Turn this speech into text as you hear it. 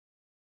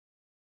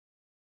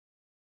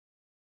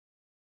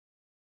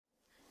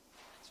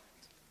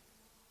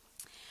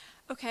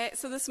Okay,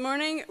 so this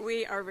morning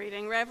we are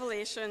reading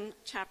Revelation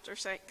chapter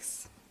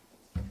 6.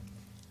 So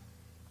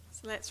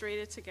let's read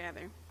it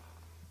together.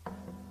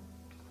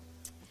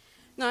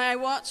 Now I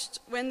watched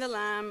when the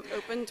Lamb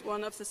opened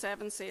one of the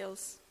seven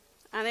seals,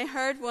 and I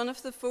heard one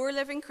of the four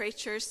living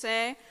creatures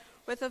say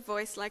with a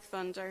voice like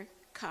thunder,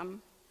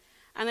 "Come."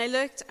 And I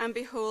looked, and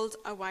behold,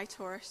 a white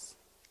horse,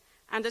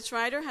 and its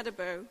rider had a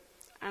bow,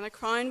 and a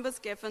crown was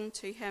given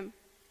to him,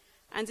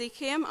 and he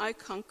came out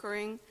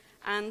conquering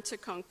and to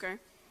conquer.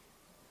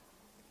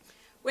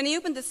 When he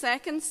opened the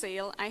second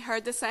seal, I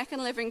heard the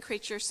second living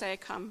creature say,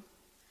 "Come."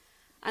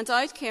 And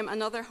out came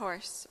another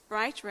horse,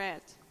 bright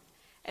red.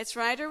 Its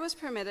rider was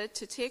permitted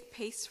to take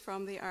peace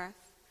from the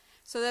earth,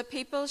 so that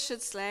people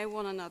should slay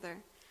one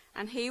another,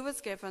 and he was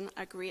given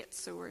a great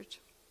sword.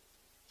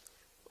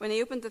 When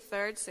he opened the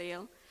third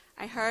seal,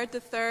 I heard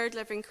the third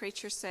living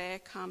creature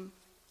say, "Come."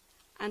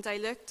 And I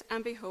looked,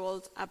 and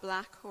behold, a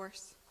black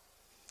horse,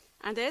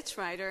 and its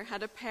rider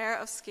had a pair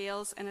of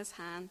scales in his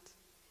hand.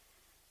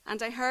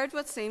 And I heard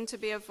what seemed to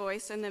be a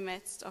voice in the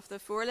midst of the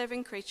four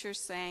living creatures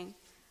saying,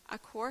 "A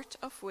quart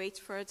of wheat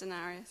for a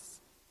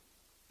denarius,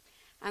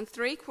 and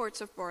 3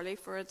 quarts of barley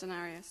for a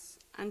denarius,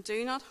 and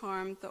do not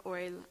harm the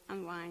oil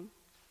and wine."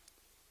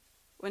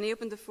 When he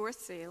opened the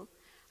fourth seal,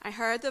 I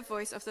heard the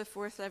voice of the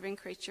fourth living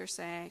creature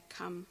say,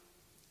 "Come."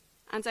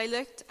 And I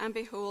looked, and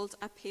behold,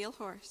 a pale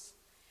horse,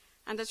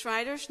 and its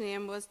rider's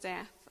name was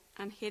Death,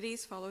 and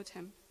Hades followed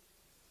him.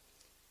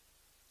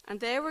 And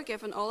they were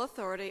given all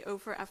authority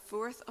over a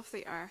fourth of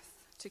the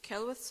earth, to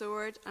kill with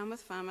sword, and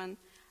with famine,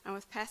 and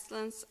with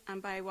pestilence,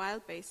 and by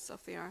wild beasts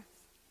of the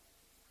earth.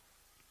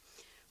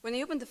 When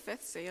he opened the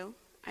fifth seal,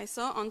 I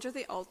saw under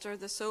the altar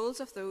the souls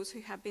of those who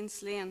had been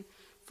slain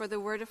for the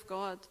word of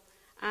God,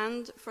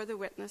 and for the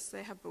witness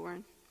they had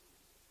borne.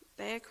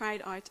 They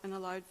cried out in a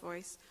loud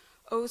voice,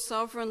 "O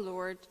sovereign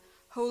Lord,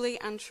 holy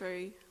and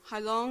true, how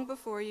long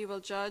before you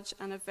will judge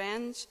and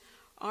avenge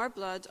our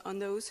blood on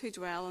those who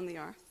dwell on the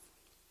earth?"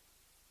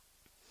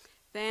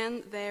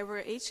 Then they were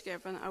each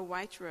given a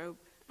white robe,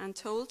 and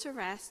told to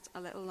rest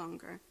a little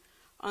longer,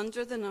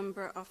 under the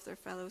number of their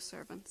fellow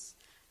servants,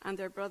 and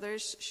their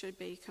brothers should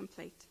be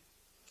complete,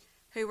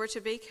 who were to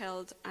be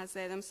killed as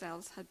they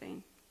themselves had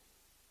been.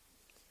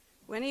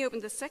 When he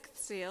opened the sixth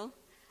seal,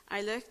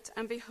 I looked,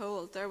 and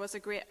behold, there was a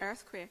great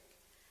earthquake,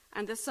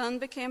 and the sun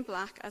became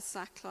black as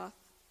sackcloth,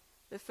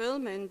 the full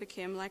moon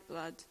became like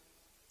blood,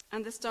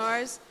 and the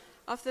stars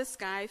of the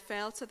sky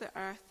fell to the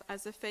earth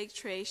as a fig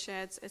tree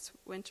sheds its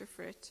winter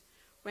fruit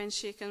when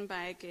shaken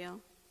by a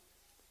gale.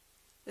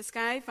 The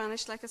sky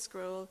vanished like a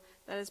scroll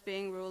that is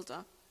being rolled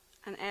up,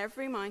 and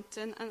every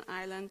mountain and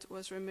island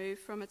was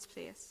removed from its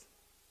place.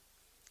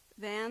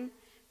 Then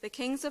the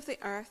kings of the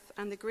earth,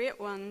 and the great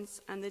ones,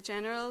 and the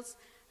generals,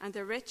 and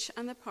the rich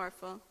and the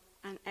powerful,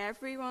 and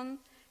everyone,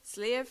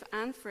 slave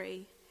and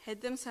free, hid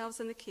themselves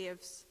in the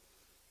caves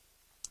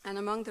and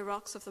among the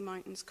rocks of the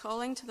mountains,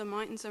 calling to the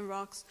mountains and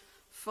rocks,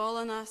 "Fall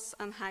on us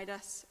and hide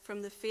us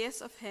from the face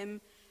of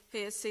him who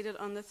is seated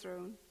on the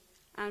throne,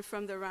 and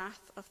from the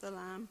wrath of the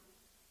Lamb.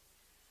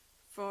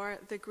 For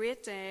the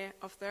great day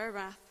of their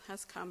wrath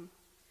has come,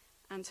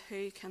 and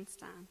who can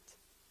stand?"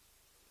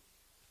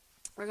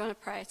 We're going to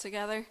pray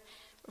together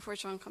before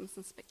John comes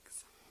and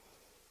speaks.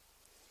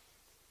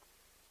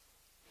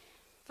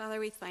 Father,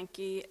 we thank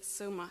you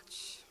so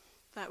much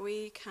that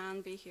we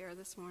can be here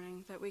this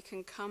morning, that we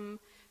can come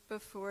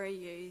before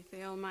you,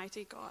 the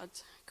Almighty God,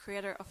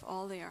 creator of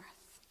all the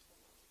earth.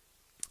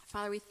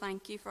 Father, we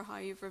thank you for how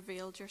you've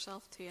revealed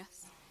yourself to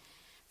us,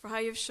 for how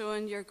you've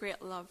shown your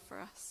great love for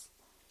us,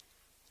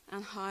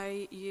 and how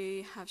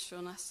you have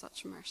shown us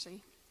such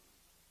mercy.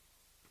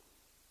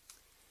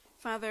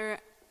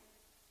 Father,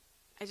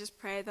 I just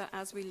pray that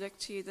as we look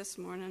to you this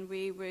morning,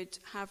 we would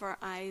have our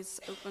eyes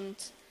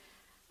opened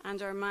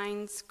and our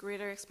minds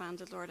greater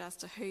expanded, Lord, as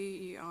to who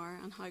you are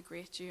and how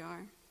great you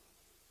are.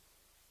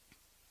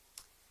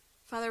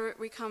 Father,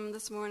 we come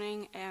this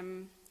morning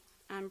and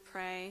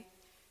pray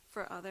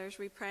for others.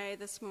 We pray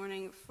this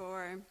morning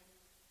for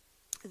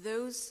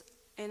those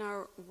in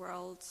our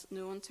world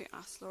known to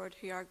us, Lord,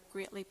 who are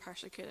greatly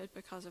persecuted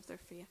because of their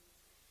faith,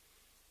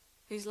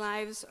 whose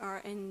lives are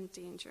in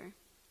danger,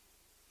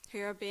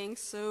 who are being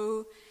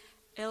so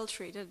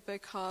ill-treated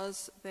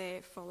because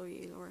they follow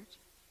you, Lord.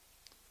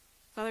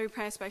 Father, we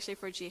pray especially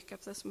for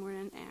Jacob this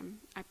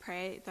morning. I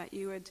pray that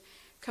you would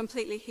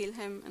completely heal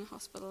him in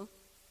hospital.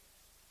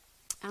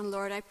 And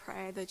Lord, I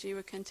pray that you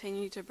would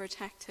continue to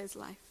protect his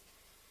life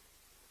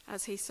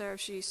as he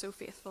serves you so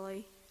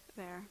faithfully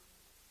there.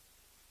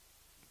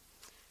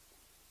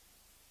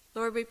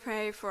 Lord, we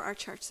pray for our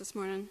church this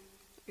morning.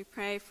 We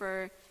pray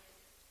for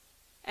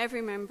every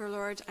member,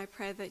 Lord. I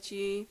pray that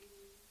you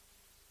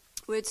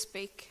would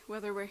speak,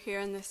 whether we're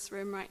here in this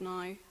room right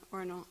now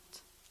or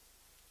not.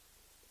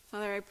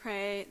 Father, I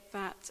pray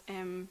that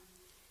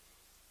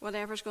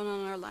whatever's going on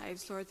in our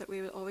lives, Lord, that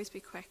we will always be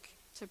quick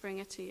to bring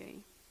it to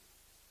you.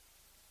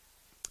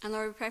 And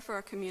Lord, we pray for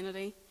our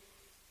community.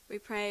 We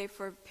pray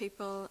for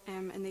people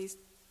in these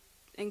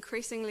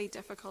increasingly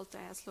difficult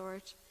days,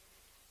 Lord.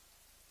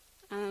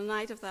 And in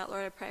light of that,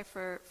 Lord, I pray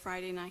for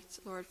Friday night,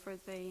 Lord, for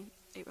the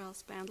Eat Well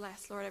Spend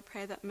Less. Lord, I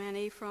pray that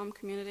many from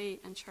community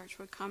and church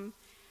would come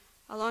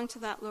along to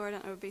that, Lord,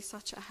 and it would be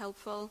such a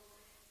helpful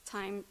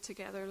time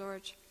together,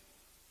 Lord.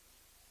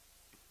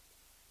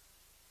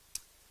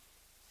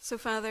 So,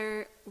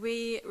 Father,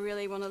 we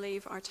really want to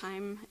leave our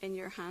time in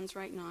your hands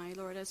right now,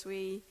 Lord, as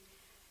we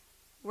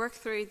work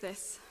through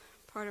this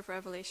part of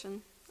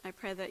Revelation. I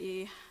pray that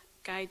you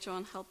guide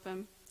John, help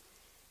him,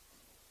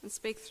 and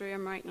speak through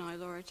him right now,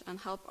 Lord, and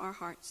help our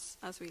hearts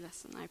as we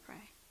listen, I pray.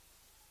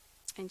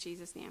 In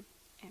Jesus' name,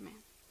 amen.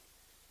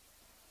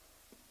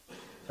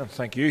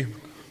 Thank you.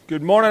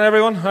 Good morning,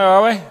 everyone.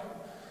 How are we?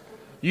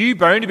 You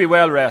bound to be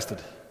well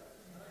rested.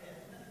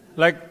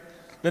 Like,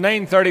 the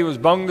 9:30 was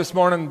bung this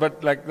morning,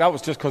 but that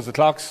was just because the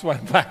clocks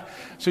went back.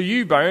 So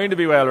you bound to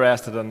be well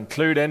rested and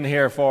clued in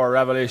here for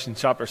Revelation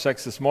chapter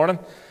 6 this morning.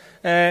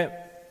 I'm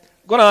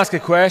going to ask a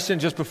question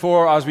just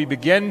before, as we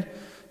begin.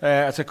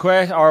 It's a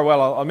question,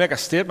 I'll make a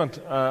statement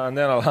and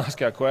then I'll ask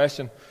you a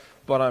question.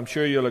 But I'm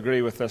sure you'll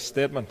agree with this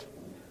statement.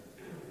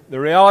 The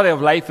reality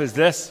of life is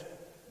this: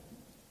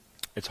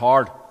 it's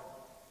hard.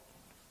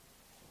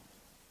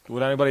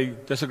 Would anybody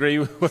disagree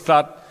with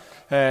that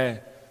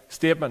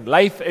statement?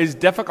 Life is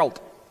difficult.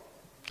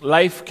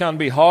 Life can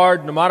be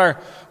hard, no matter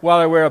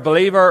whether we're a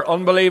believer,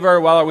 unbeliever,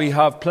 whether we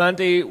have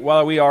plenty,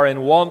 whether we are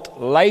in want.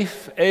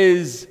 Life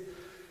is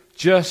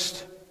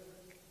just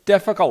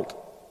difficult.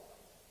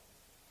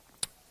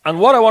 And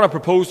what I want to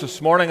propose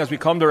this morning as we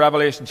come to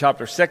Revelation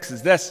chapter 6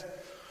 is this.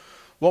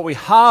 What we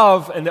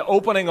have in the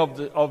opening of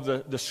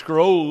the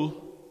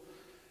scroll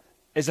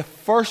is the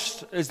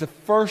first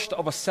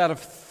of a set of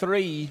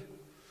three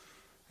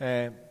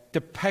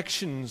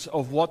depictions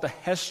of what the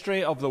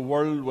history of the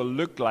world will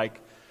look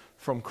like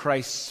from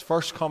Christ's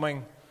first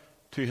coming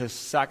to his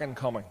second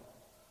coming.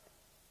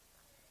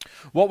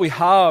 What we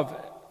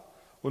have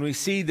when we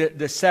see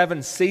the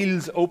seven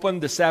seals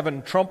opened, the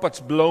seven trumpets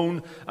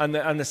blown, and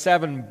the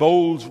seven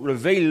bowls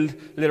revealed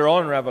later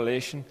on in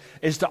Revelation,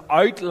 is to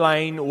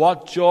outline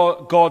what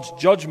God's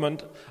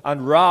judgment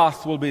and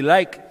wrath will be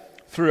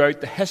like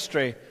throughout the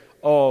history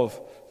of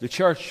the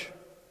church.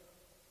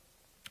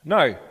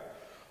 Now,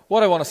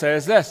 what I want to say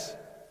is this: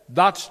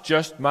 that's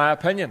just my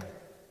opinion.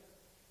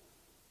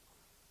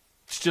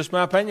 It's just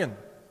my opinion.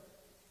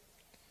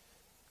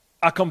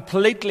 A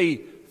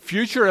completely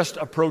futurist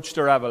approach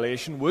to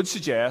Revelation would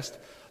suggest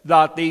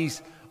that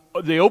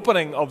the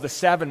opening of the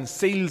seven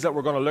seals that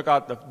we're going to look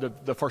at,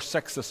 the first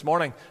six this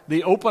morning,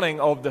 the opening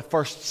of the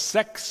first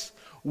six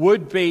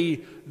would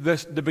be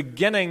the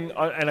beginning,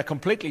 in a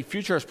completely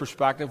futurist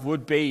perspective,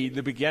 would be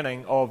the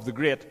beginning of the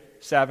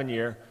great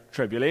 7-year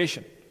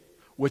tribulation,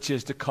 which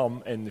is to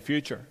come in the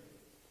future.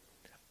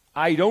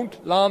 I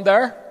don't land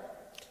there,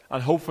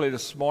 and hopefully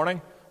this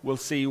morning we'll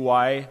see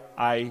why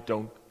I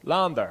don't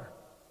land there.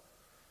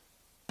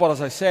 But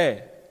as I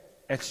say,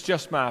 it's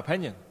just my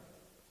opinion.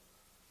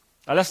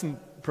 I listened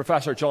to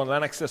Professor John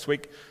Lennox this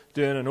week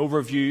doing an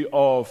overview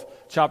of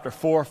chapter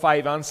 4,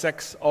 5 and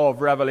 6 of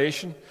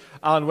Revelation.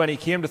 And when he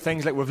came to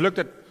things like we've looked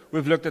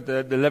at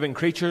the living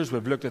creatures,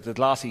 we've looked at the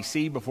glassy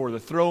sea before the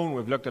throne,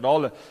 we've looked at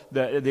all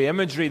the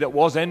imagery that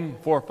was in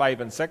 4,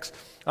 5 and 6.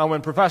 And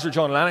when Professor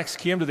John Lennox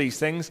came to these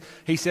things,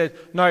 he said,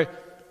 now,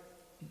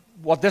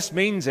 what this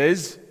means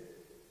is,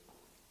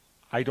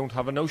 I don't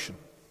have a notion.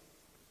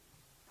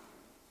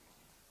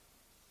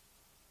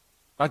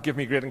 That gave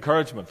me great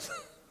encouragement.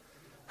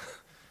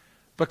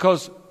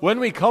 Because when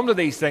we come to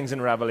these things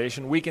in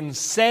Revelation, we can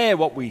say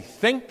what we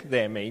think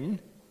they mean,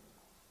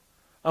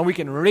 and we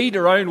can read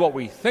around what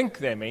we think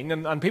they mean,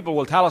 and people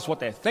will tell us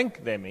what they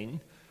think they mean,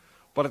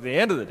 but at the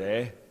end of the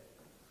day,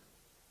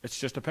 it's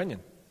just opinion.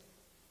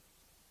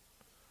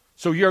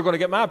 So you're going to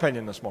get my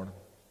opinion this morning.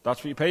 That's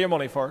what you pay your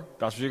money for.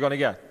 That's what you're going to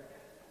get.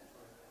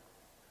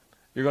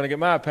 You're going to get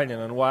my opinion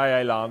on why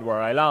I land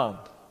where I land.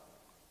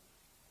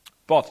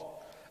 But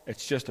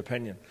it's just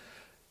opinion.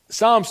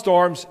 Sam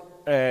Storms,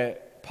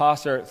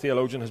 pastor,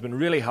 theologian, has been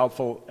really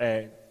helpful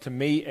to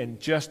me in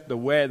just the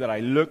way that I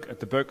look at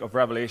the book of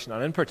Revelation,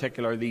 and in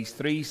particular these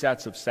three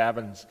sets of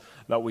sevens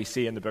that we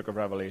see in the book of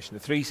Revelation.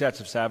 The three sets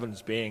of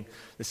sevens being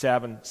the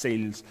seven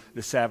seals,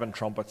 the seven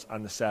trumpets,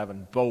 and the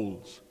seven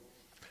bowls.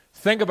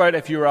 Think about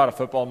if you were at a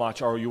football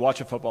match or you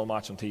watch a football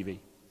match on TV.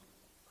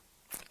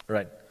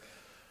 Right.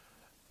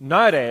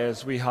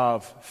 Nowadays we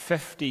have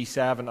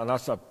 57, and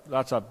that's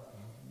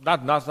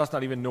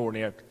not even nowhere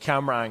near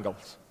camera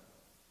angles.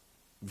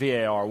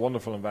 VAR,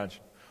 wonderful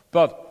invention.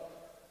 But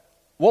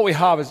what we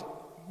have is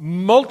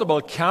multiple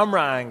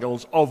camera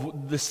angles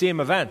of the same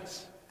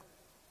events.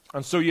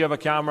 And so you have a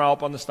camera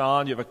up on the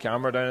stand, you have a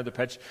camera down at the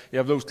pitch, you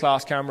have those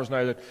class cameras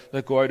now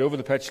that go out over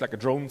the pitch like a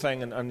drone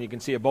thing, and you can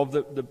see above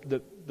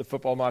the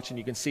football match, and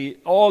you can see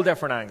all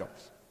different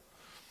angles.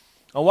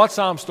 And what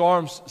Sam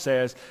Storms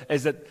says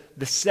is that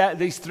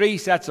these three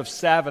sets of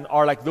seven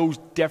are like those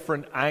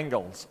different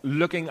angles,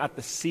 looking at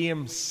the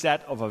same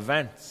set of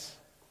events,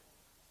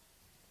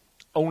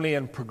 only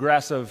in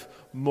progressive,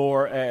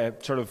 more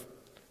sort of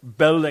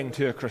building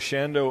to a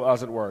crescendo,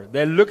 as it were.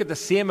 They look at the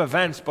same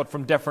events, but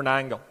from different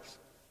angles.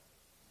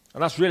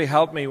 And that's really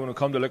helped me when we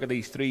come to look at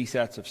these 3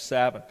 sets of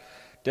 7.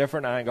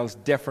 Different angles,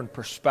 different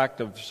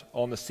perspectives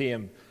on the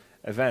same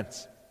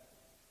events.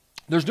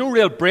 There's no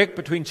real break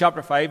between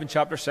chapter 5 and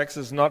chapter 6.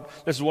 This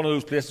is one of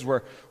those places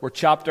where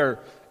chapter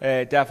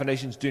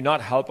definitions do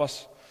not help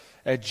us.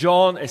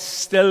 John is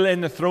still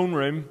in the throne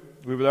room.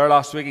 We were there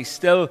last week.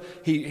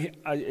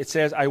 It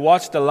says, I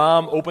watched the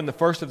Lamb open the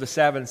first of the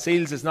 7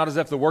 seals. It's not as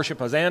if the worship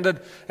has ended.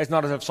 It's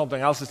not as if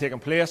something else has taken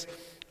place.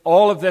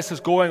 All of this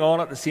is going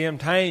on at the same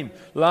time.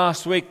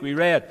 Last week we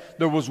read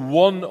there was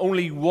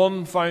only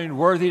one found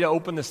worthy to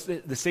open the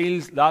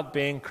seals, that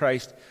being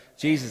Christ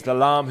Jesus, the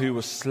Lamb who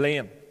was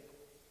slain.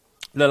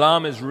 The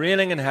Lamb is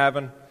reigning in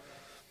heaven,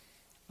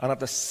 and at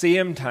the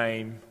same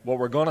time, what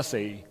we're going to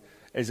see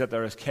is that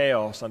there is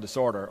chaos and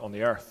disorder on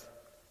the earth.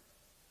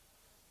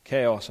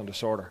 Chaos and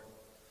disorder.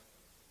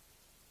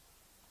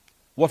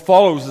 What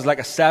follows is like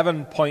a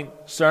 7-point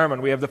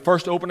sermon. We have the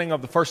first opening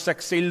of the first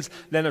 6 seals,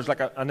 then there's like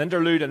an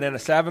interlude, and then a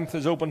 7th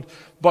is opened.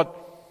 But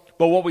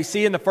what we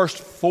see in the first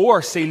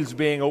 4 seals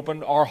being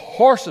opened are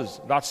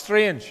horses. That's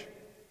strange.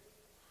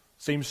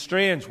 Seems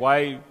strange.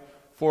 Why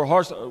 4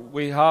 horses?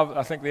 We have,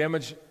 I think, the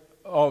image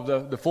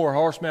of the 4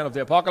 horsemen of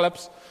the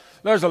apocalypse.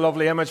 There's a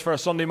lovely image for a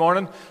Sunday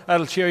morning.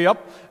 That'll cheer you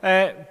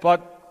up.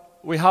 But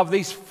we have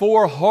these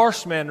 4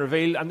 horsemen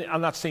revealed,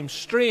 and that seems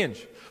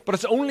strange. But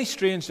it's only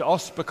strange to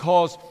us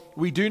because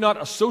we do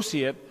not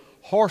associate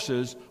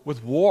horses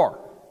with war.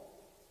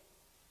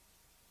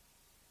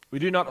 We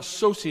do not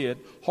associate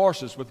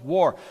horses with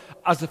war.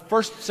 As the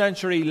first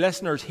century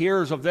listeners,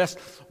 hearers of this,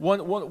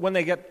 when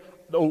they get,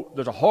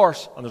 there's a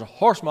horse and there's a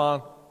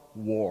horseman,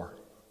 war.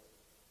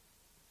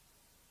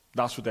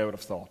 That's what they would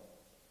have thought.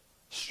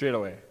 Straight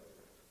away,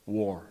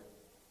 war.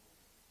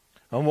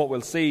 And what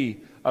we'll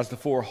see as the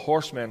 4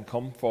 horsemen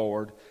come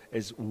forward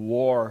is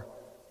war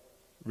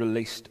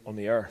released on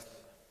the earth.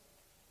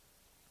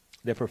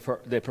 They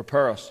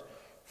prepare us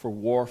for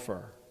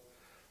warfare.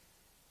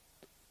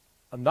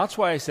 And that's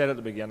why I said at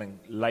the beginning,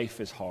 life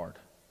is hard.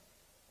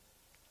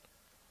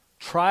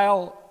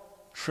 Trial,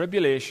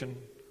 tribulation,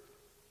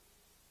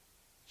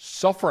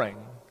 suffering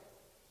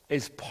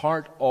is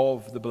part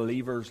of the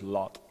believer's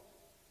lot.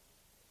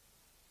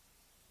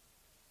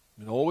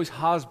 It always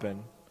has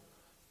been,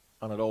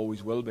 and it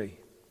always will be,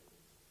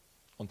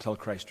 until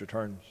Christ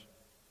returns.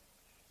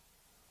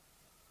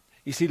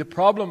 You see, the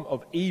problem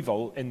of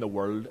evil in the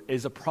world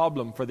is a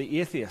problem for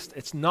the atheist.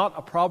 It's not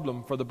a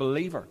problem for the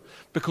believer,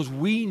 because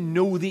we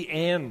know the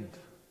end.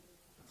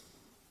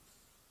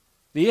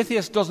 The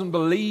atheist doesn't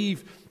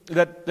believe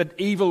that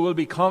evil will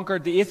be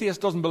conquered. The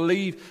atheist doesn't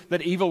believe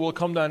that evil will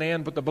come to an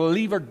end, but the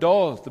believer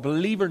does. The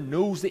believer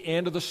knows the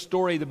end of the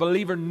story. The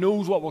believer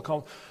knows what will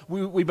come.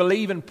 We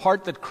believe in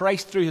part that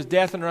Christ, through his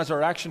death and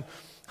resurrection,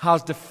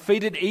 has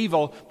defeated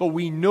evil, but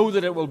we know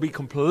that it will be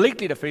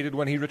completely defeated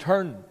when he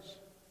returns.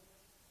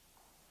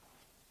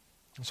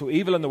 So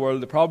evil in the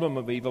world, the problem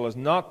of evil is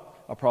not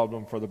a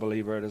problem for the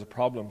believer. It is a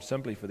problem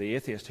simply for the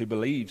atheist who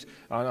believes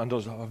and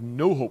does have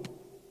no hope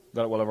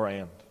that it will ever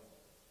end.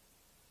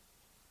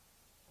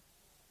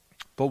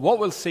 But what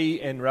we'll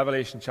see in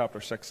Revelation chapter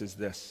 6 is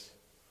this.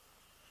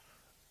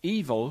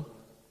 Evil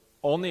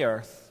on the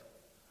earth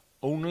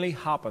only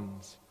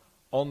happens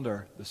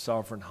under the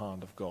sovereign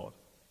hand of God.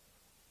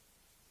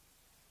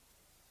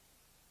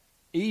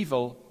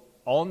 Evil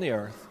on the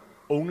earth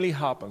only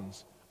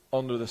happens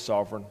under the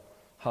sovereign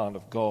hand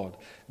of God.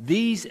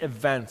 These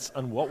events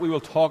and what we will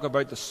talk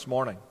about this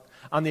morning,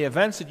 and the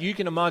events that you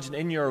can imagine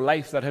in your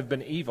life that have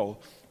been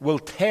evil, will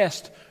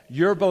test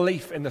your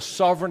belief in the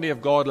sovereignty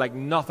of God like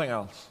nothing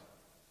else.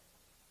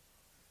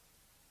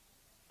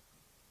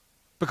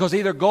 Because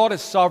either God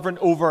is sovereign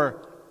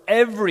over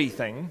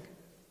everything,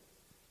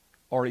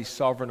 or he's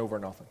sovereign over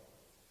nothing.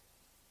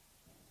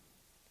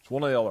 It's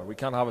one or the other. We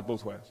can't have it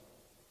both ways.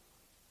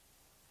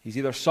 He's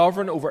either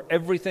sovereign over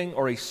everything,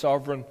 or he's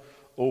sovereign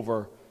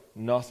over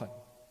nothing.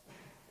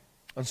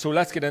 And so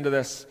let's get into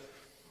this.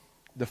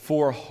 The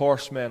 4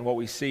 horsemen, what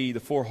we see, the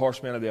 4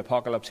 horsemen of the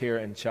apocalypse here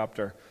in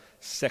chapter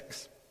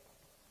 6.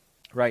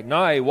 Right,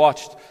 now I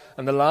watched,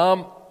 and the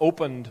Lamb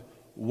opened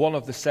one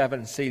of the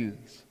 7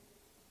 seals.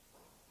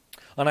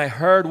 And I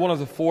heard one of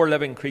the 4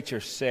 living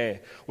creatures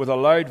say, with a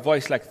loud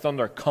voice like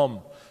thunder,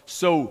 "Come."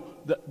 So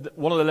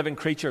one of the living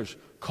creatures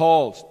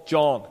calls,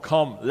 "John,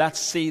 come, let's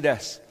see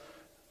this."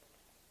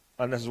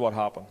 And this is what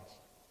happens.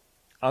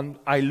 And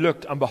I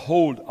looked, and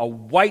behold, a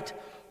white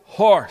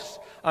horse,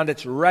 and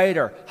its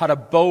rider had a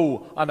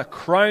bow, and a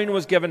crown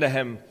was given to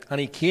him, and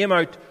he came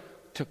out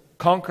to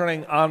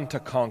conquering and to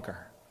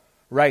conquer.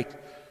 Right.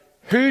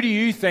 Who do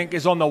you think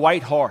is on the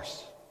white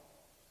horse?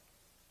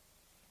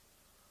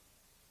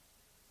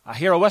 I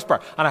hear a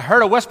whisper, and I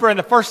heard a whisper in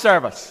the first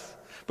service,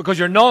 because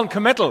you're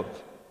non-committal.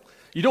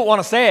 You don't want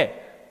to say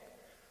it.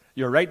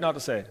 You're right not to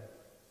say it.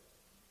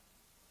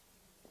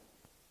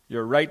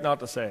 You're right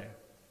not to say it.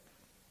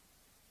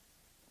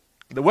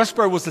 The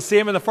whisper was the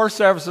same in the first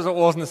service as it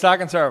was in the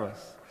second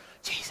service.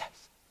 Jesus.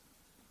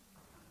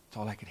 That's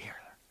all I could hear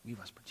there. We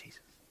whispered Jesus.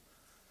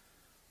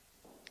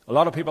 A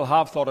lot of people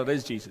have thought it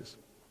is Jesus.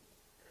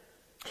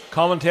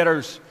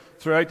 Commentators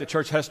throughout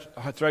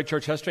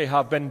church history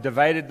have been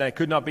divided, and they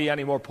could not be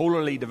any more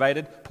polarly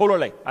divided.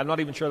 Polarly, I'm not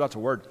even sure that's a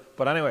word,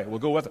 but anyway, we'll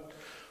go with it.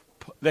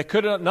 They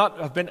could not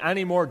have been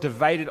any more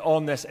divided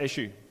on this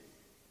issue.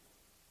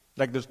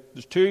 Like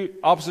there's two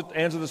opposite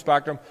ends of the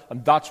spectrum,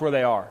 and that's where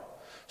they are.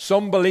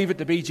 Some believe it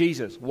to be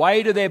Jesus.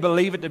 Why do they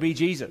believe it to be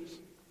Jesus?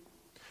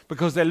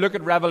 Because they look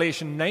at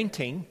Revelation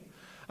 19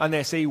 and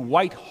they see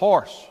white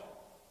horse.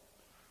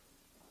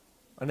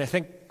 And they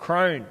think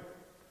crown.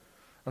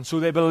 And so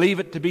they believe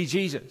it to be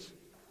Jesus.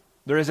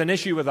 There is an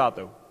issue with that,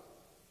 though.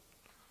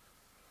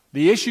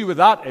 The issue with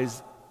that is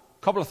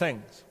a couple of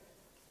things.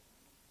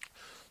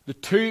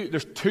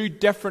 There's two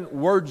different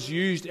words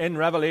used in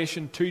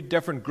Revelation, two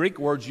different Greek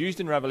words used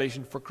in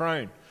Revelation for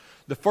crown.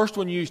 The first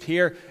one used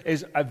here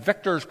is a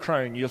victor's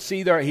crown. You'll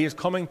see there he is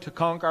coming to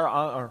conquer,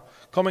 or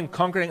coming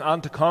conquering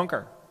and to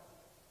conquer.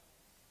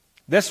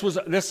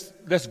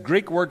 This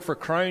Greek word for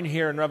crown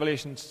here in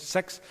Revelation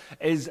 6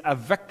 is a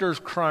victor's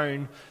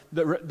crown.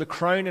 The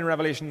crown in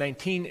Revelation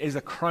 19 is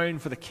a crown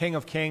for the King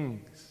of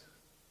Kings.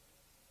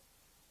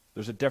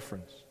 There's a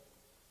difference.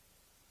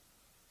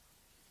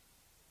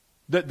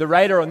 The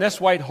rider on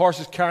this white horse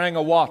is carrying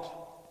a what?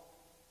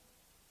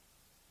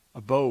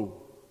 A bow.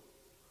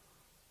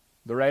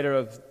 The rider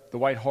of the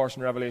white horse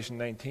in Revelation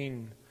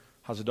 19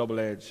 has a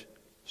double-edged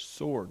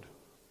sword.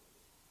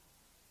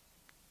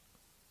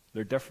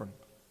 They're different.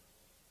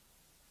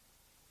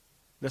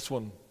 This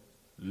one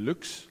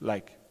looks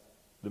like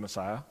the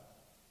Messiah,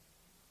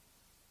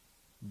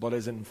 but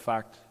is in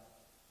fact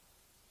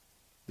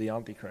the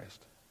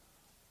Antichrist.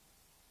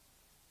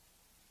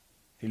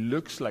 He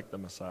looks like the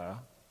Messiah,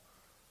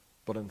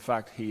 but in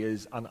fact he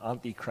is an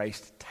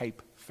Antichrist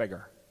type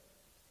figure.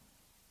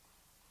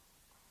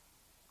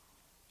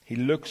 He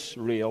looks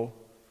real,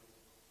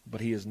 but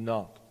he is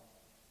not.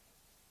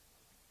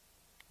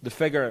 The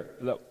figure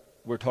that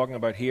we're talking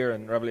about here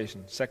in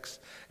Revelation 6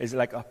 is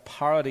like a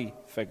parody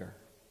figure.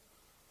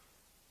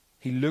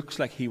 He looks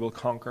like he will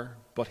conquer,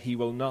 but he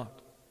will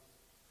not.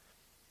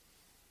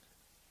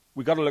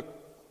 We've got to look,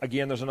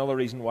 again, there's another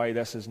reason why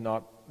this is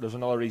not, there's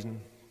another reason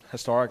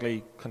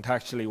historically,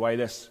 contextually, why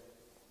this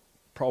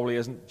probably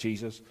isn't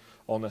Jesus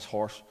on this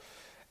horse,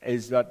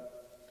 is that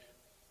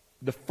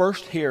the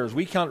first hearers,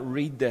 we can't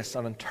read this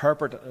and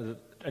interpret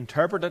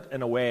it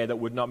in a way that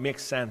would not make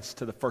sense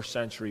to the first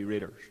century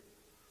readers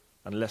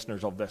and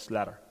listeners of this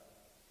letter.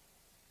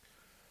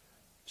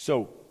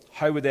 So,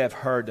 how would they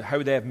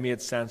have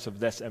made sense of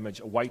this image,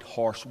 a white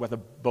horse with a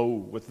bow,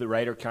 with the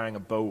rider carrying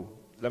a bow?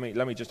 Let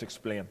me just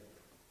explain.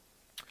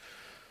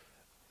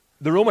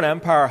 The Roman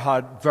Empire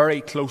had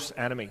very close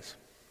enemies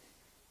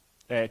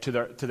to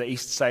the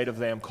east side of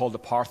them called the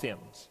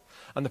Parthians.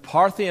 And the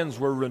Parthians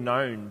were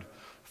renowned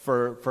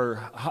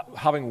for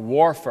having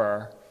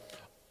warfare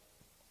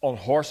on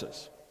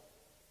horses.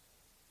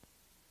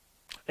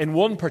 In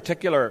one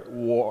particular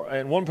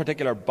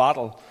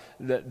battle,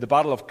 the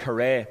Battle of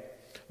Carrhae,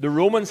 the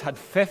Romans had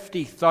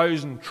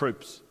 50,000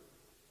 troops.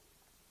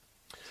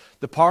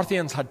 The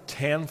Parthians had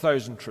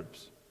 10,000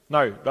 troops.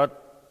 Now,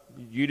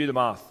 you do the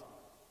math.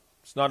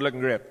 It's not looking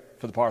great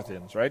for the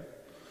Parthians, right?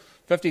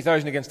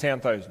 50,000 against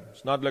 10,000.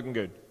 It's not looking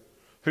good.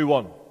 Who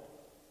won?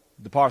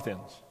 The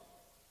Parthians.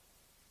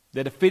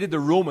 They defeated the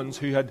Romans,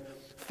 who had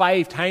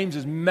 5 times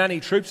as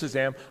many troops as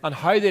them, and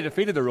how they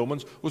defeated the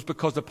Romans was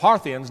because the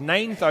Parthians,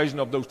 9,000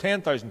 of those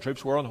 10,000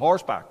 troops, were on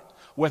horseback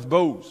with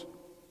bows.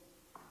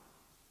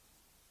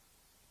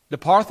 The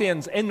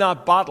Parthians in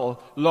that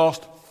battle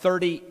lost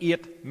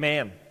 38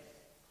 men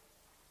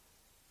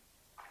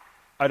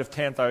out of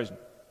 10,000.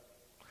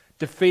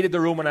 Defeated the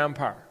Roman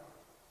Empire.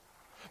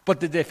 But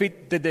did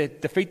they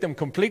defeat them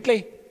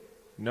completely?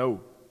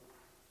 No.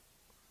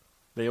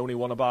 They only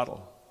won a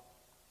battle.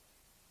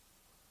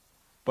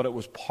 But it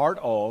was part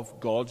of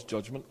God's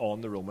judgment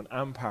on the Roman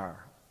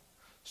Empire.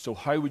 So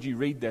how would you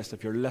read this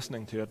if you're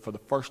listening to it for the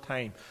first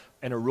time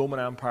in a Roman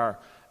Empire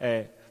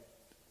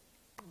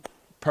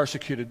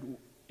persecuted?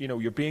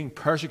 You're being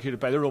persecuted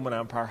by the Roman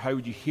Empire. How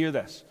would you hear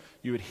this?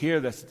 You would hear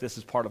this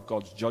is part of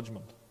God's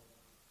judgment.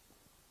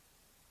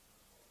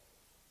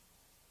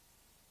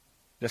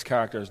 This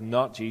character is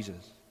not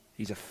Jesus.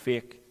 He's a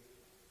fake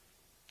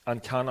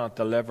and cannot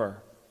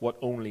deliver what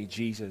only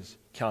Jesus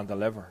can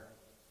deliver.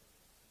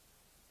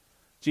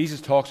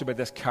 Jesus talks about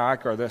this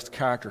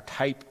character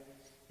type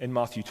in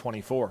Matthew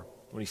 24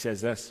 when he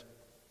says this.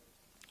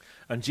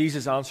 And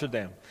Jesus answered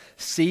them,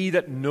 "See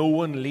that no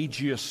one leads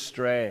you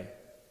astray.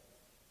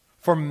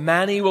 For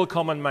many will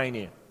come in my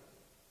name.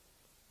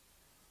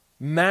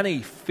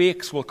 Many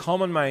fakes will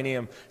come in my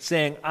name,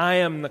 saying, 'I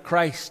am the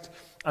Christ,'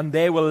 and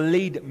they will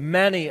lead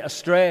many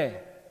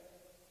astray."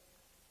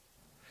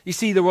 You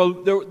see, there will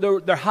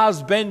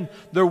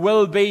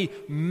be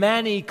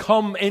many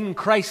come in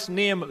Christ's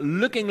name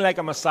looking like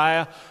a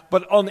Messiah,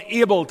 but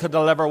unable to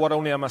deliver what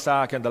only a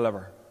Messiah can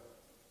deliver.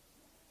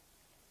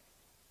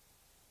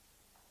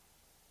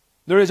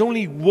 There is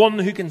only one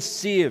who can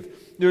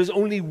save. There is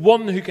only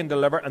one who can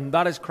deliver, and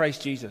that is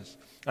Christ Jesus.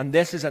 And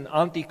this is an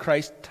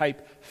Antichrist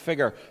type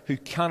figure who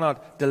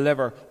cannot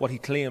deliver what he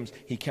claims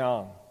he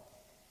can.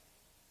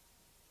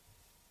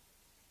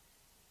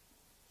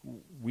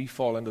 we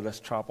fall into this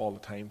trap all the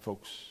time,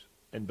 folks,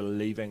 in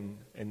believing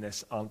in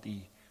this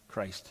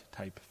anti-Christ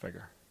type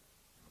figure.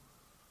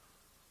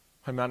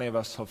 How many of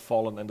us have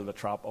fallen into the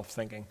trap of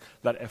thinking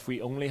that if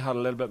we only had a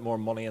little bit more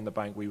money in the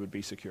bank, we would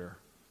be secure?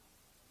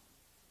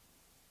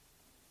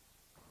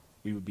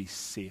 We would be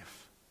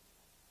safe.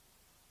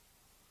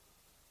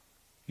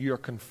 You're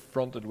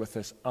confronted with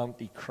this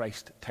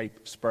anti-Christ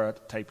type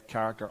spirit, type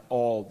character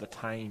all the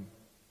time.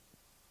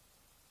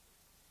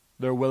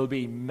 There will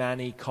be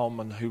many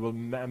come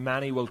and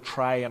many will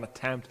try and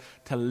attempt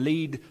to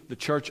lead the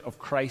church of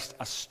Christ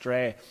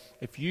astray.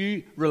 If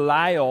you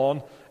rely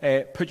on,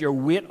 put your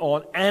weight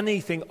on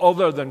anything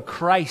other than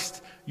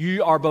Christ,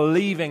 you are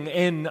believing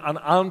in an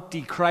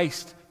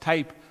anti-Christ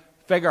type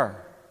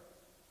figure.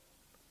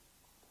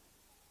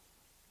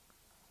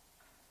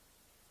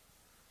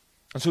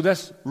 And so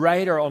this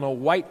rider on a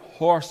white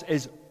horse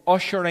is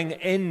ushering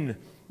in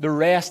the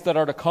rest that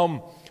are to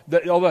come.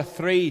 The other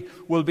three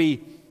will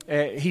be,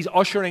 he's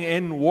ushering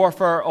in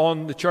warfare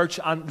on the church,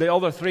 and the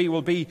other three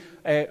will be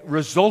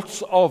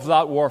results of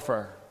that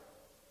warfare.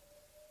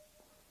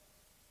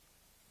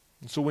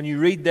 And so when you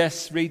read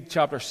this, read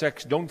chapter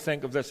 6, don't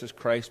think of this as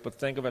Christ, but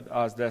think of it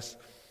as this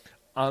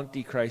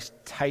antichrist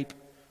type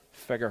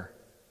figure.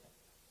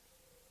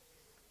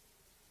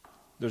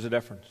 There's a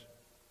difference.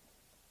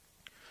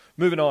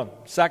 Moving on,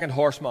 second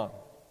horseman.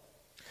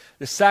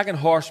 The second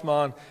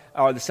horseman,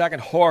 or the second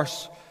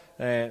horse,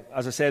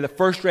 as I say, the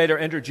first rider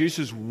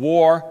introduces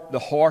war, the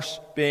horse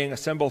being a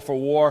symbol for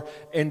war,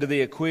 into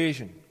the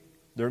equation.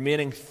 The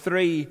remaining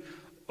three,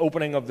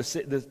 opening of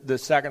the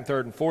second,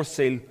 third, and fourth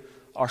seal,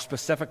 are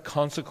specific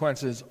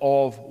consequences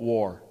of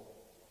war.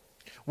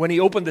 When he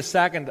opened the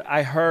second,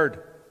 I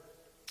heard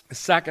the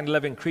second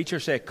living creature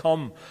say,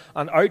 "Come,"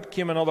 and out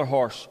came another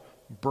horse,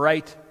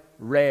 bright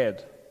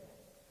red,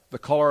 the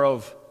color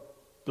of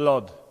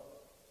blood.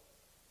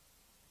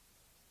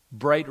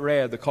 Bright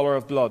red, the color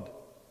of blood.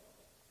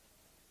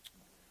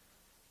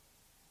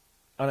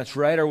 And its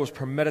rider was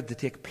permitted to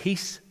take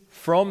peace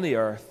from the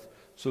earth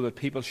so that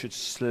people should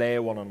slay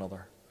one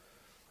another.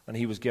 And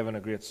he was given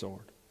a great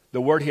sword. The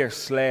word here,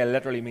 slay,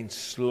 literally means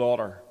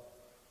slaughter.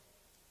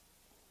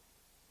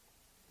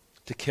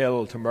 To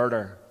kill, to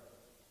murder.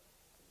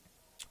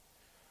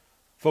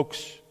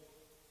 Folks,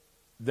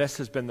 this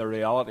has been the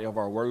reality of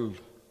our world.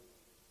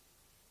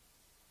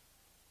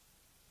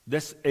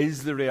 This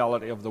is the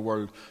reality of the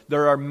world.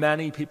 There are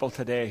many people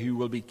today who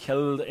will be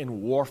killed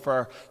in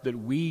warfare that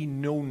we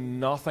know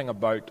nothing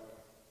about.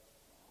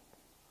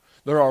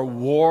 There are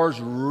wars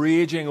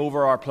raging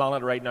over our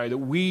planet right now that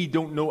we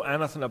don't know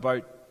anything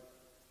about.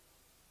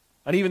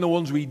 And even the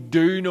ones we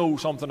do know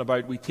something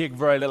about, we take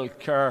very little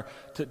care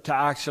to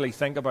actually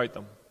think about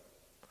them.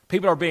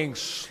 People are being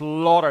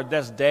slaughtered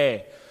this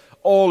day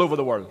all over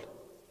the world.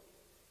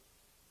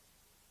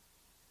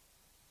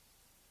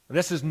 And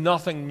this is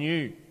nothing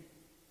new.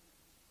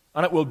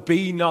 And it will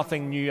be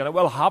nothing new, and it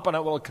will happen,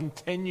 it will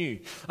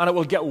continue, and it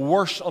will get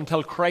worse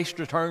until Christ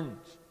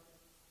returns.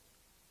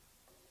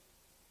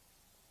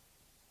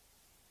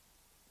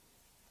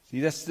 See,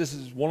 this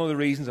is one of the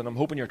reasons, and I'm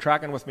hoping you're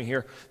tracking with me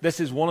here, this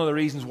is one of the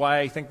reasons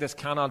why I think this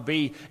cannot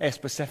be a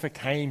specific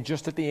time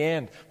just at the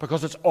end,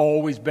 because it's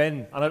always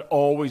been, and it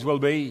always will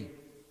be.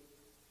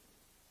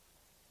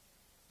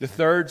 The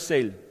third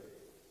seal.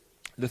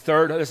 The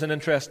third is an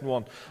interesting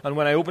one. And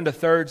when I opened the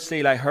third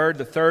seal, I heard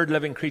the third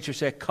living creature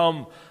say,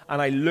 "Come."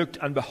 And I looked,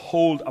 and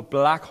behold, a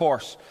black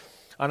horse.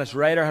 And its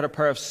rider had a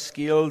pair of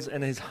scales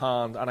in his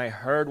hand. And I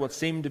heard what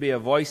seemed to be a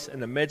voice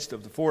in the midst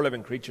of the four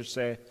living creatures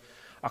say,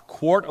 "A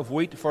quart of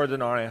wheat for a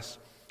denarius,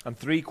 and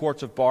 3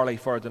 quarts of barley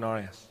for a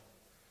denarius.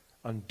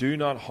 And do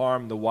not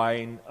harm the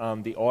wine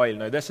and the oil."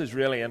 Now this is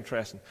really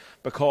interesting,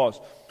 because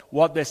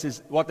what this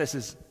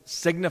is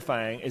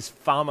signifying is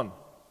famine,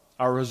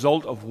 a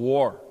result of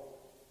war.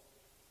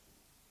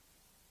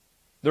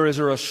 There is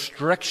a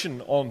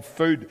restriction on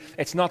food.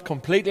 It's not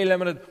completely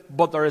limited,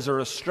 but there is a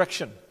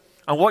restriction.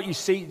 And what you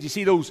see, do you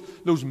see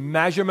those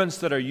measurements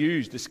that are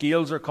used? The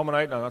scales are coming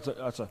out, and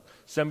that's a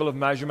symbol of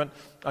measurement.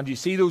 And do you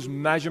see those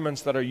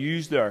measurements that are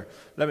used there?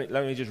 Let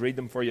me just read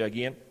them for you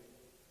again.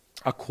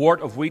 A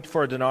quart of wheat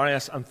for a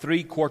denarius, and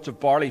 3 quarts of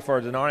barley for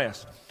a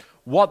denarius.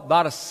 What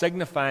that is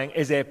signifying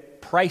is a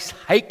price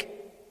hike.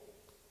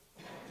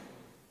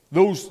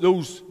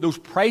 Those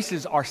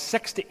prices are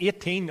 6 to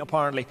 18,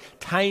 apparently,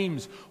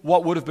 times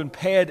what would have been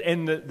paid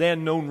in the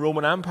then known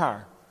Roman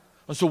Empire.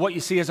 And so what you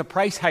see is a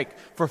price hike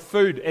for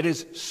food. It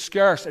is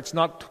scarce. It's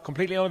not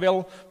completely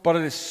unavailable, but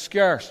it is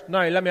scarce.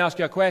 Now, let me ask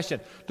you a question.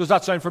 Does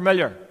that sound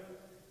familiar?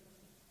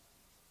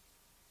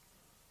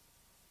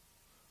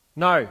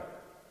 Now,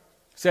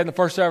 said in the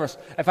first service,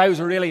 if I was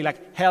a really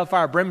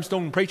hellfire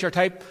brimstone preacher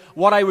type,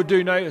 what I would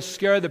do now is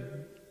scare the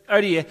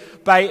out of you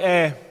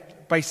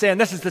by saying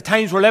this is the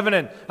times we're living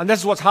in, and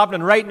this is what's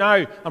happening right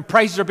now, and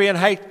prices are being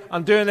hiked,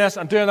 and doing this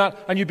and doing that,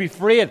 and you'd be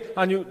afraid,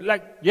 and you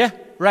yeah,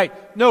 right.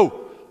 No,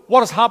 what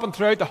has happened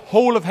throughout the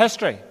whole of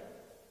history? Do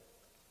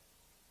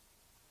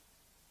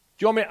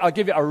you want me? I'll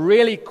give you a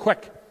really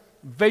quick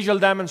visual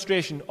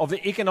demonstration of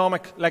the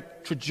economic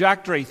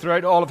trajectory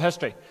throughout all of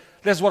history.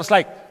 This is what it's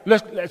like.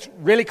 Look, it's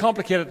really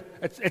complicated.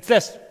 It's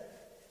this.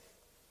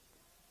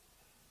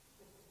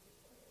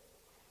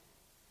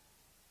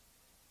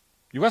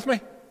 You with me?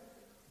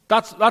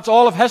 That's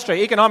all of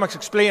history. Economics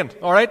explained,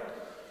 all right?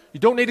 You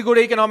don't need to go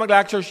to economic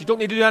lectures. You don't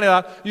need to do any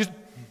of that. You just,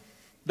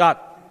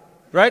 that,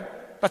 right?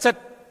 That's it.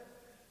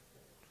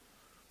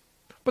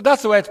 But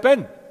that's the way it's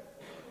been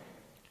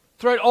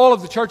throughout all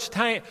of the church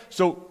time.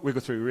 So we go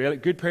through really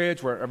good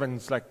periods where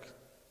everything's like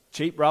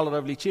cheap,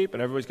 relatively cheap,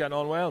 and everybody's getting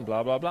on well, and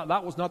blah, blah, blah.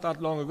 That was not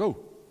that long ago.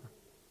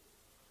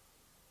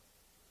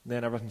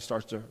 Then everything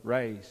starts to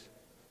rise.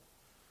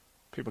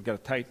 People get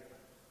it tight.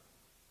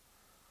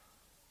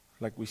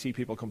 Like we see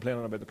people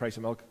complaining about the price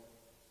of milk.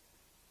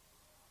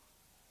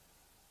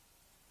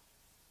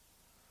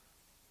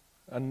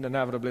 And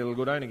inevitably it'll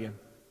go down again.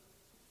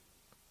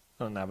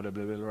 And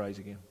inevitably it'll rise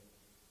again.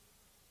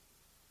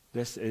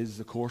 This is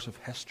the course of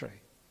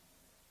history.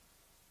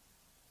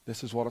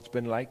 This is what it's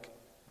been like.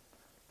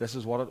 This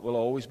is what it will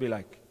always be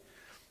like.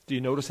 Do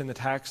you notice in the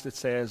text it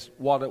says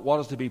what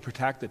is to be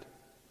protected?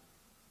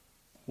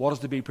 What is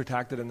to be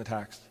protected in the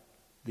text?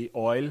 The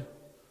oil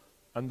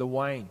and the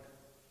wine.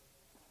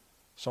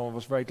 Some of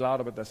us very glad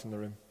about this in the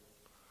room.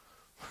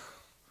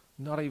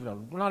 Not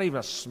even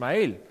a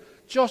smile.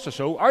 Just a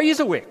show. Are you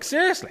awake?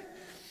 Seriously.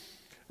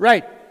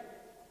 Right.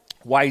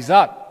 Why is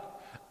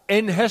that?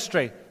 In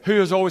history, who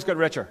has always got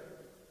richer?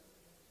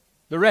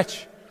 The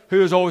rich. Who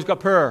has always got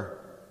poorer?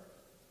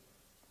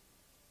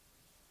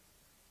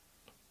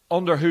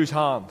 Under whose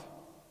hand?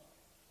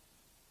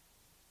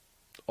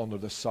 Under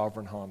the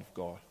sovereign hand of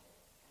God.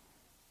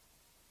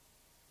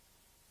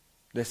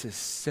 This is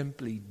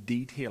simply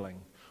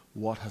detailing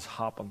what has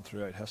happened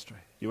throughout history.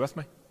 You with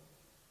me?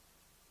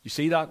 You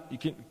see that? You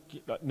can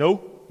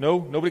no,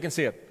 nobody can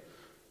see it.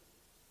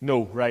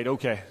 No, right,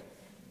 okay.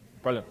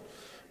 Brilliant.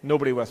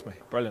 Nobody with me.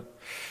 Brilliant.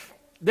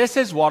 This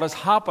is what has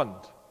happened.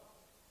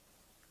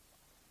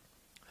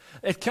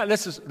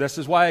 This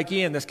is why,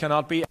 again, this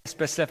cannot be a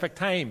specific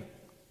time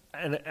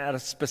and at a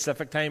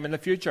specific time in the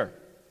future.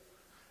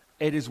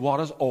 It is what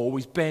has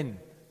always been.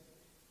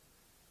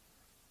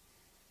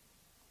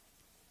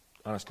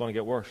 And it's going to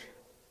get worse.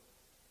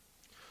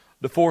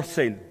 The fourth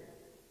seal.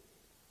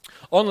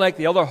 Unlike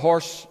the other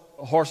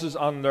horses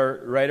and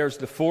their riders,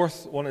 the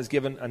fourth one is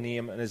given a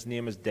name, and his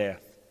name is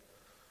Death.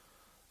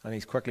 And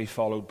he's quickly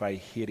followed by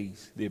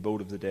Hades, the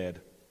abode of the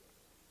dead.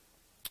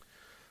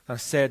 And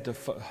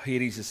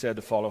Hades is said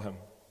to follow him.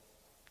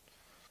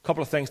 A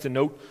couple of things to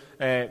note.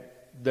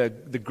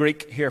 The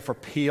Greek here for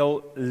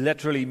pale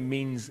literally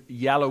means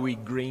yellowy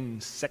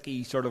green,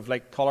 sicky sort of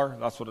like colour.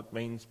 That's what it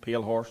means,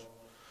 pale horse.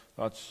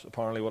 That's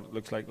apparently what it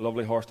looks like.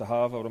 Lovely horse to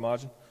have, I would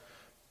imagine.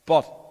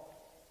 But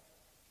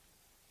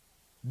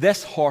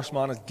this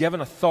horseman is given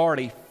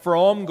authority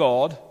from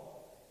God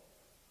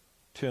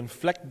to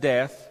inflict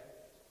death.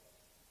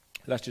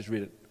 Let's just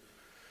read it.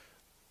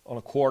 On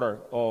a quarter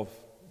of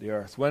the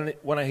earth. When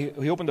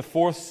he opened the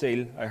fourth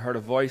seal, I heard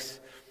a voice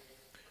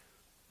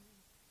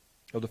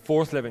of the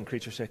fourth living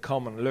creature say,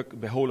 "Come and look,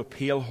 behold a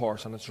pale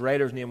horse, and its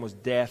rider's name was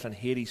Death, and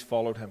Hades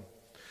followed him.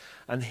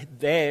 And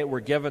they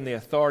were given the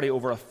authority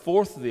over a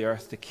fourth of the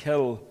earth to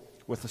kill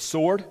with the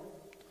sword,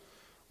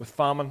 with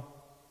famine,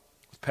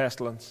 with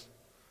pestilence,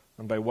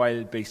 and by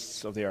wild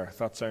beasts of the earth."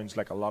 That sounds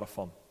like a lot of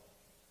fun.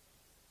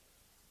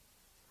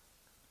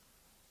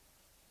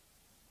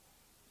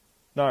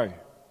 Now,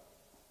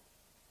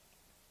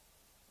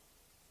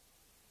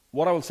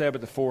 what I will say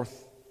about the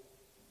fourth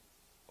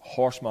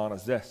horseman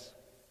is this.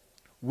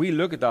 We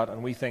look at that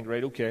and we think,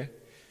 right, okay,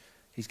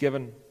 he's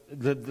given,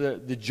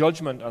 the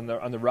judgment and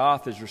the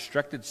wrath is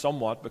restricted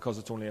somewhat because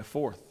it's only a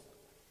fourth.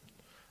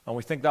 And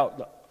we think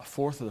that a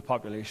fourth of the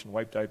population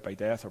wiped out by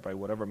death or by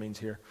whatever means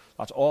here,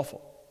 that's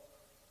awful.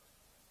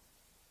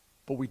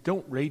 But we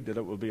don't read that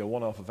it will be a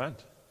one-off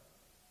event.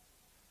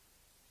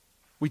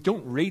 We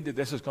don't read that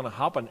this is going to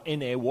happen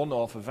in a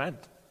one-off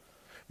event.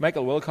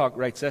 Michael Wilcock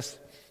writes this: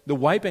 "The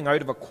wiping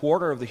out of a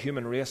quarter of the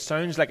human race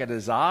sounds like a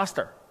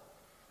disaster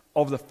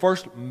of the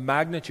first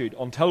magnitude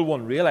until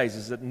one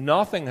realizes that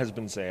nothing has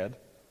been said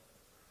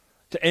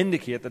to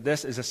indicate that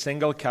this is a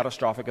single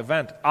catastrophic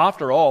event.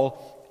 After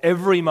all,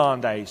 every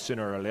man dies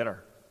sooner or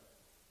later."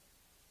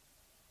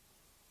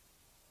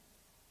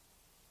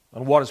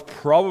 And what is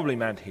probably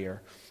meant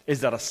here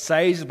is that a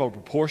sizable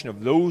proportion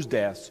of those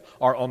deaths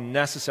are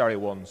unnecessary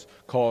ones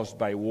caused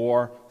by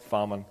war,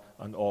 famine,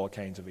 and all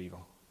kinds of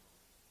evil.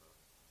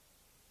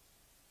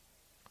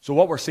 So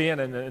what we're seeing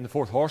in the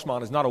fourth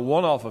horseman is not a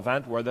one-off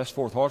event where this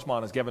fourth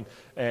horseman is given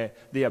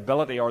the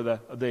ability or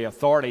the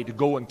authority to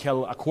go and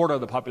kill a quarter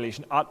of the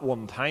population at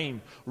one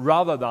time,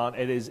 rather than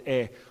it is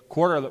a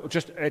quarter,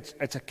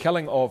 it's a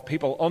killing of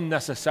people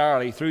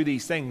unnecessarily through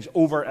these things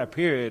over a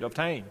period of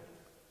time.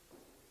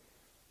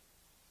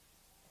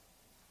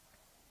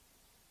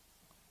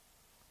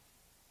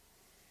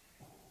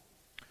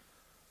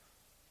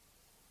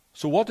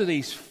 So what do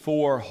these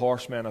four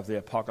horsemen of the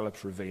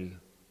apocalypse reveal?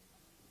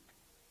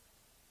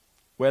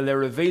 Well, they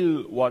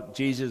reveal what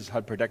Jesus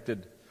had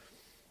predicted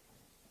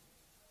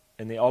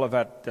in the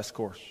Olivet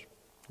Discourse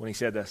when he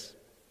said this: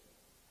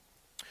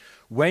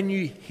 When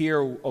you hear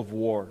of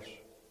wars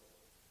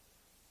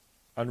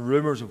and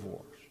rumors of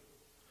wars,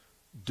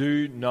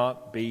 do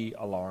not be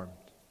alarmed.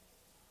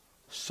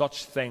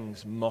 Such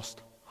things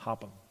must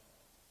happen.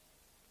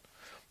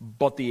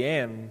 But the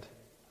end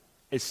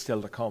is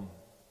still to come.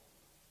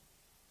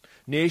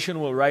 Nation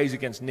will rise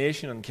against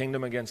nation and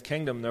kingdom against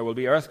kingdom. There will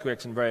be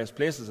earthquakes in various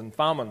places and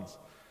famines.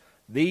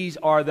 These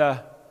are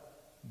the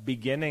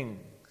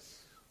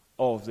beginnings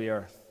of the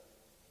earth,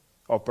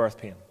 of birth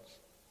pains.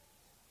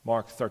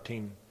 Mark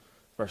 13,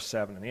 verse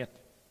 7 and 8.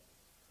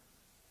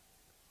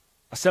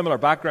 A similar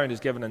background is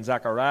given in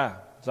Zechariah.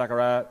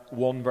 Zechariah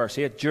 1, verse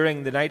 8.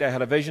 During the night I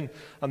had a vision,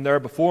 and there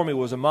before me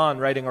was a man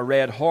riding a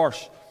red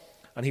horse,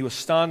 and he was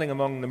standing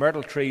among the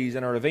myrtle trees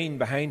in a ravine.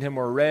 Behind him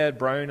were red,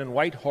 brown, and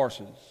white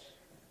horses.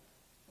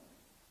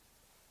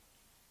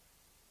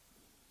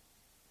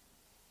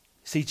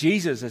 See,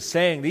 Jesus is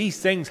saying these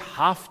things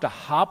have to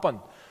happen,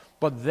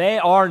 but they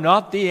are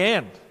not the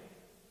end.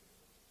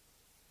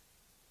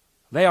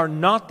 They are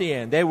not the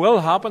end. They will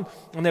happen,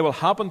 and they will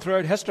happen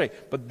throughout history,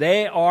 but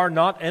they are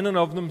not in and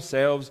of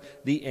themselves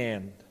the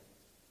end.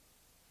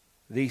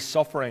 These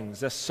sufferings,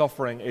 this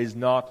suffering is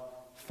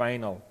not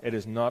final. It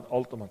is not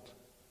ultimate.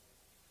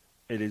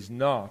 It is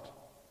not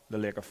the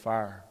lake of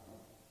fire.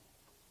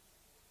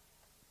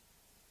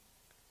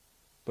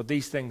 But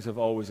these things have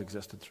always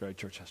existed throughout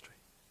church history.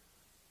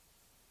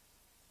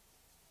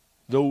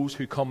 Those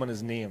who come in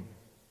His name,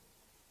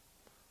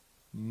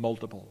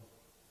 multiple,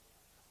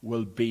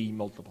 will be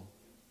multiple.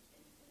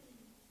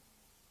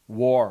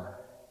 War,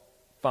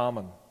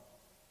 famine,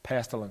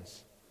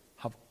 pestilence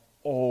have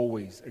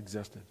always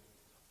existed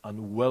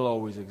and will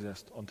always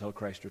exist until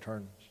Christ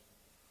returns.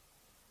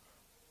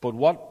 But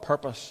what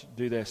purpose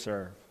do they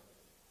serve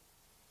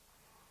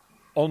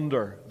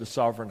under the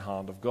sovereign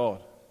hand of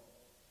God?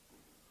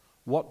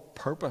 What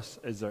purpose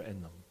is there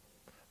in them?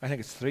 I think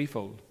it's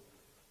threefold.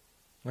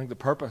 I think the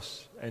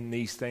purpose in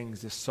these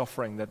things, this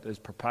suffering that is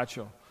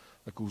perpetual,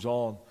 that goes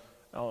on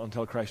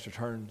until Christ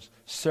returns,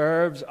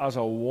 serves as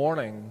a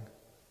warning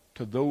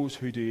to those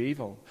who do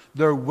evil.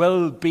 There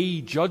will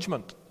be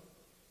judgment.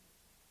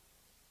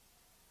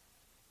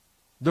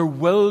 There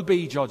will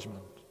be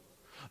judgment.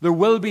 There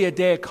will be a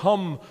day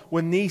come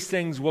when these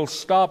things will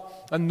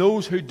stop and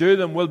those who do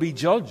them will be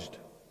judged.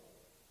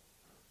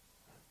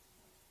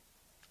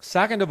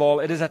 Second of all,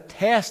 it is a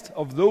test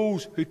of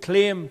those who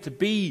claim to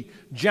be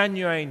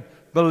genuine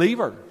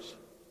believers.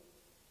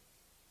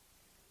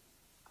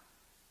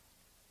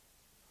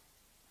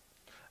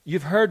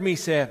 You've heard me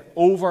say it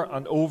over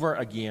and over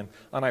again,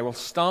 and I will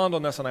stand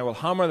on this and I will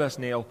hammer this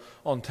nail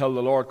until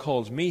the Lord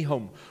calls me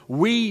home.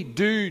 We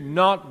do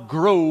not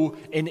grow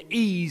in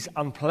ease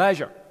and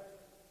pleasure.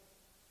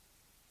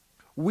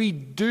 We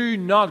do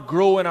not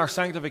grow in our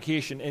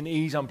sanctification in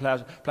ease and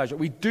pleasure.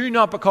 We do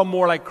not become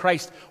more like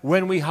Christ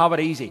when we have it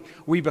easy.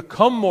 We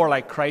become more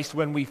like Christ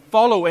when we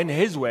follow in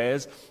His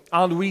ways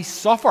and we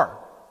suffer.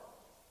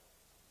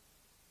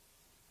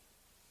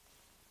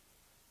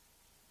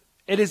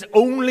 It is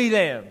only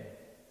then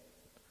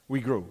we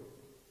grow,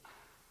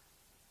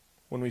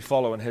 when we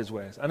follow in His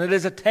ways. And it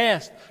is a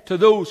test to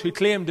those who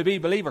claim to be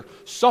believers.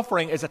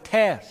 Suffering is a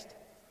test.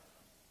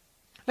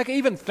 Like,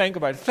 even think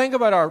about it. Think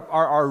about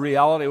our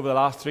reality over the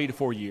last 3 to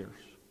 4 years.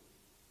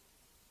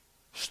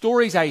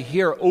 Stories I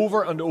hear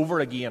over and over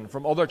again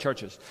from other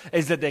churches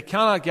is that they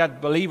cannot get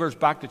believers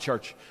back to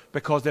church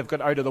because they've got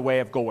out of the way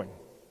of going.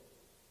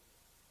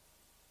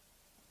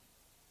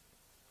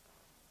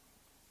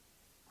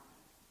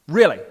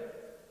 Really?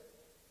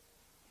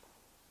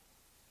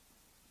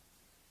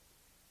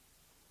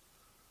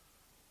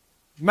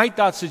 Might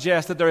that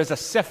suggest that there is a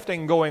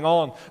sifting going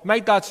on?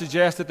 Might that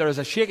suggest that there is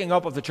a shaking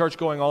up of the church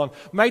going on?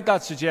 Might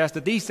that suggest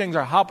that these things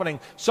are happening,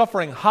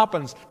 suffering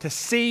happens to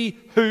see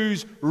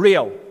who's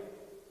real?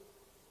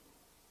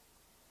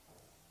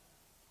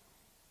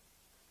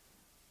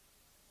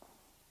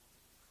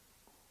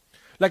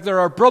 Like, there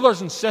are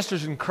brothers and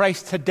sisters in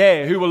Christ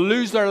today who will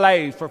lose their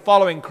lives for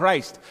following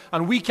Christ,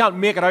 and we can't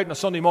make it out on a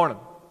Sunday morning.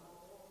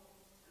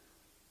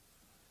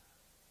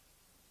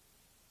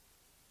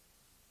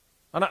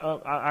 And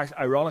I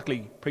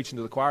ironically, preaching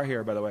to the choir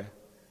here, by the way.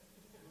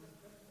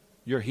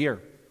 You're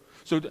here.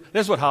 So this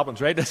is what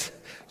happens, right? This,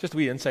 just a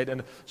wee insight.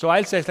 And so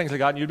I'll say things like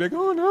that, and you'll be like,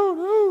 oh, no,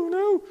 no,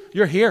 no.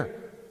 You're here.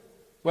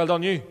 Well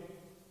done, you.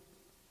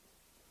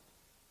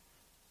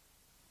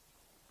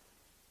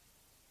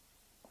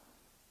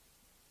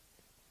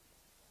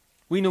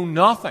 We know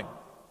nothing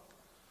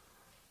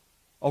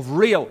of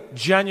real,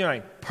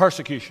 genuine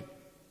persecution.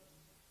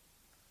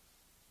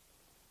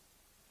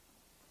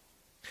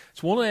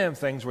 It's one of them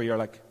things where you're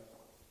like,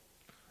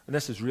 and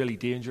this is a really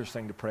dangerous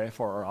thing to pray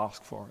for or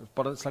ask for,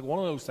 but it's like one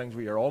of those things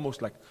where you're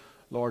almost like,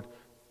 Lord,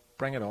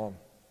 bring it on.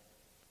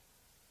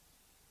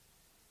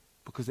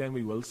 Because then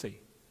we will see.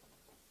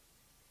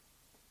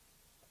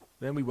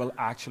 Then we will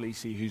actually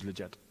see who's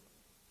legit.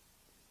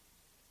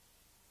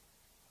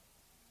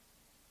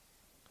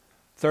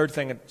 Third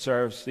thing it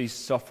serves, these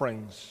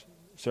sufferings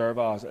serve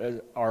as,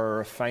 are a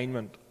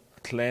refinement,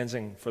 a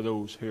cleansing for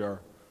those who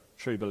are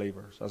true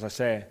believers. As I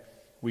say,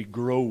 we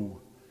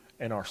grow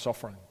in our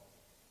suffering.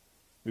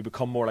 We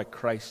become more like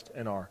Christ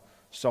in our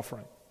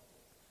suffering.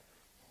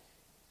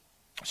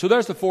 So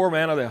there's the four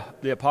men of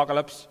the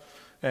apocalypse.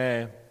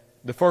 The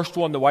first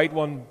one, the white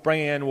one,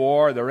 bringing in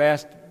war. The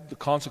rest, the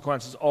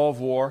consequences of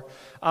war.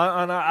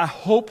 And I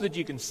hope that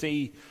you can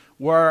see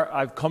where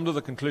I've come to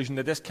the conclusion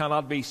that this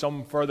cannot be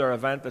some further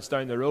event that's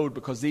down the road,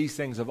 because these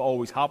things have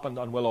always happened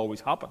and will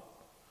always happen.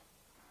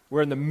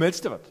 We're in the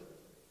midst of it.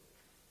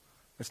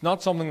 It's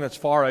not something that's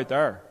far out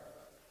there.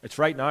 It's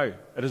right now.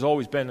 It has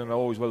always been and it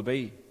always will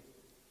be.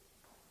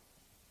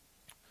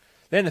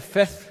 Then the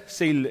fifth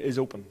seal is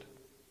opened.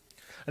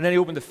 And then he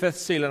opened the fifth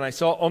seal, and I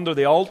saw under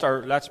the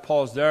altar, let's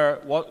pause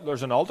there,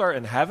 there's an altar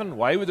in heaven.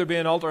 Why would there be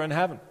an altar in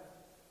heaven?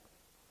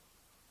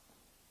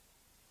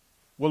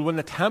 Well, when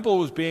the temple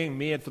was being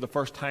made for the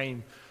first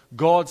time,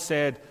 God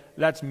said,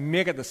 let's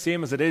make it the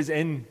same as it is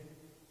in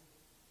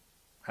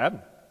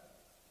heaven.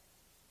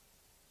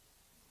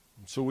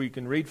 So we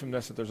can read from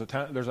this that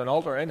there's an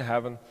altar in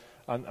heaven,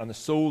 and the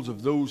souls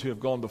of those who have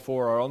gone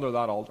before are under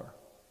that altar.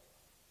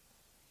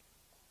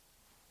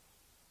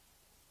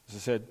 As I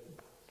said,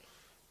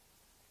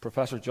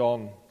 Professor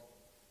John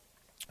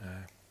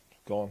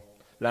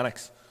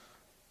Lennox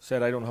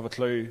said, I don't have a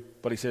clue,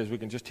 but he says we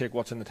can just take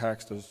what's in the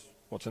text as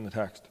what's in the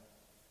text.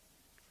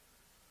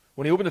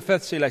 When he opened the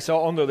fifth seal, I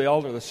saw under the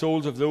altar the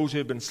souls of those who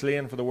had been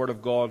slain for the word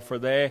of God, for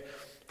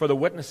the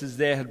witnesses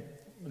they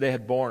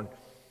had borne.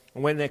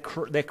 And when they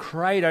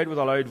cried out with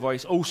a loud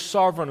voice, O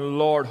sovereign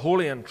Lord,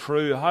 holy and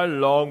true, how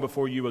long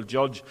before you will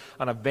judge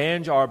and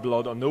avenge our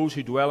blood on those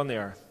who dwell on the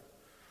earth?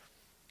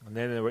 And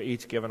then they were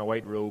each given a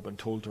white robe and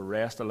told to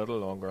rest a little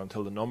longer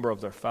until the number of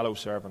their fellow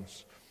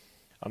servants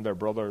and their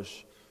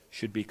brothers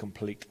should be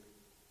complete,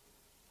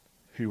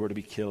 who were to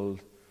be killed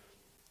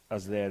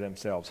as they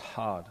themselves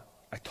had.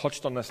 I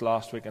touched on this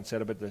last week and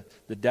said about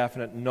the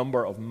definite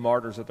number of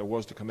martyrs that there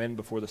was to come in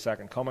before the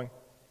second coming.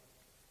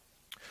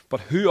 But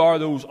who are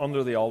those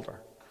under the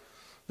altar?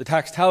 The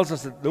text tells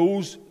us that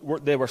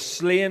they were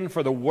slain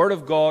for the word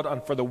of God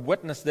and for the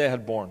witness they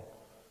had borne.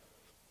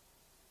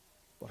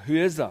 But who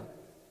is that?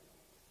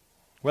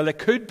 Well, it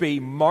could be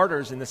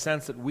martyrs in the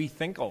sense that we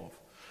think of.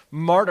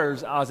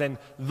 Martyrs as in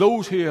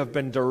those who have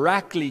been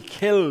directly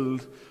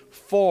killed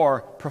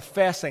for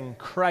professing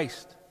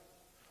Christ.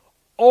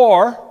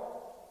 Or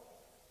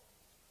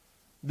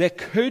they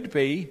could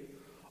be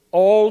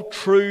all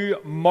true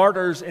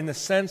martyrs in the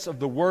sense of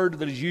the word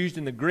that is used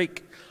in the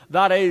Greek.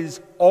 That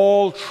is,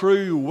 all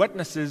true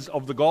witnesses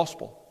of the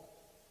gospel.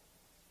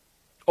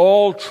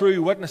 All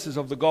true witnesses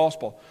of the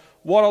gospel.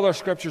 What other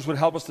scriptures would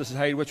help us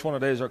decide which one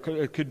it is, or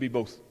it could be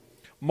both?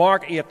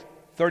 Mark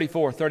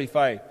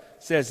 8:34-35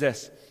 says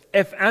this,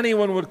 If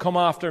anyone would come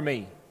after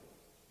me,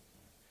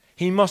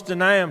 he must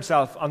deny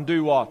himself and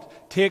do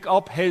what? Take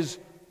up his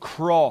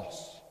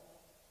cross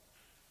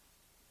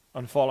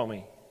and follow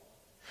me.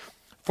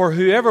 For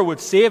whoever would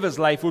save his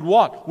life would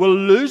what? Will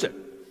lose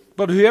it.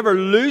 But whoever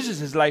loses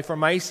his life for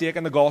my sake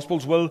and the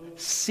gospel's will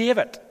save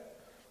it.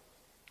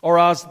 Or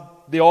as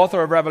the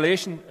author of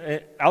Revelation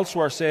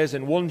elsewhere says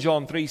in 1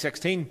 John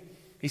 3:16,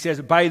 he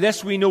says, By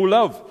this we know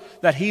love,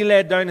 that he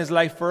laid down his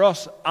life for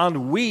us,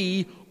 and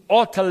we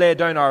ought to lay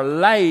down our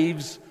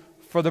lives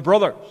for the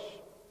brothers.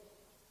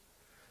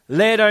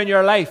 Lay down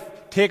your life.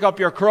 Take up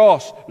your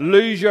cross.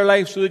 Lose your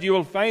life so that you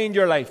will find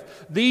your life.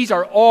 These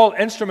are all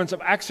instruments of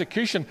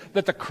execution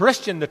that the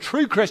Christian, the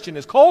true Christian,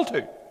 is called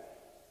to.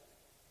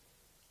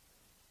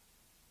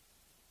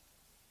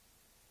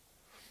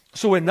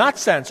 So in that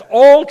sense,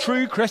 all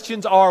true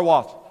Christians are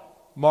what?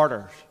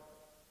 Martyrs.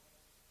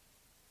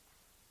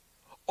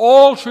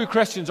 All true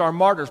Christians are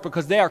martyrs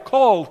because they are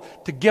called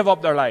to give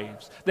up their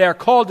lives. They are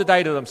called to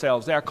die to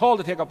themselves. They are called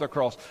to take up their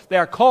cross. They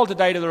are called to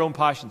die to their own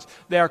passions.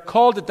 They are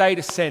called to die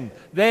to sin.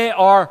 They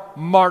are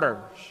martyrs.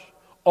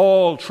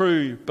 All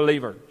true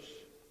believers.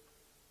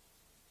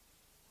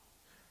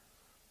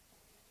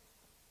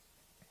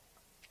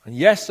 And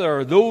yes, there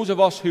are those of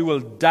us who will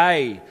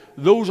die,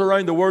 those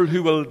around the world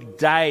who will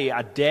die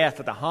a death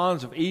at the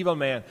hands of evil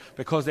men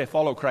because they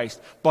follow Christ.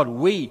 But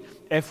we,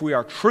 if we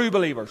are true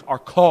believers, are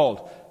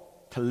called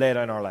to lay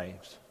down our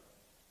lives.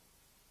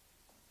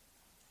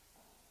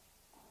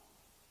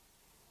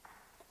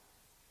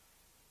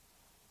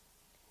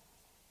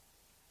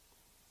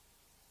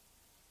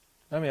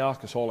 Let me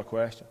ask us all a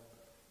question.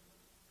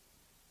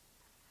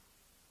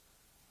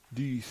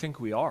 Do you think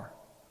we are?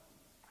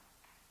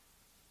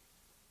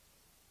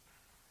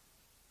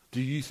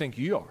 Do you think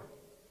you are?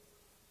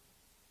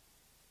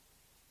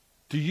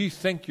 Do you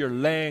think you're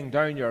laying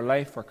down your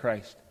life for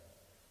Christ?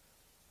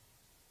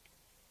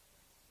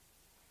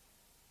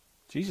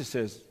 Jesus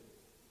says,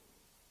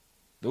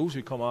 those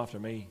who come after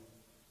me,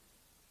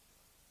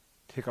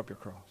 take up your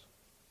cross.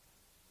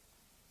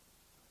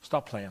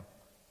 Stop playing.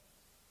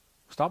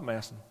 Stop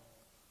messing.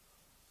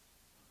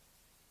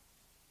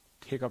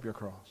 Take up your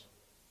cross.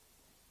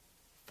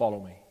 Follow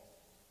me.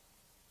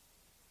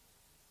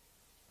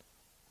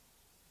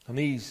 And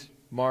these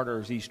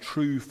martyrs, these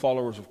true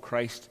followers of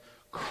Christ,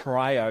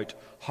 cry out,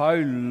 How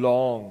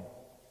long,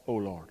 O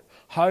Lord?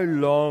 How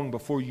long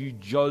before you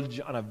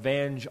judge and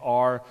avenge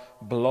our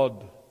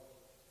blood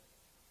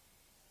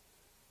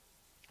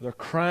They're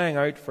crying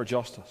out for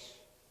justice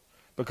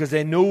because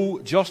they know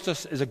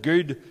justice is a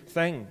good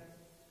thing.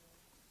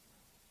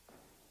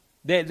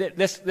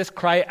 This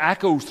cry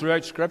echoes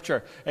throughout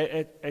Scripture.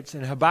 It's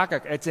in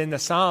Habakkuk. It's in the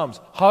Psalms.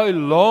 How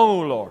long, O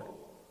Lord?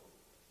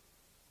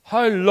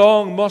 How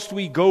long must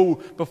we go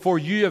before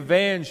you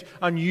avenge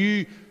and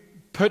you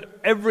put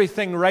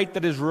everything right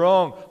that is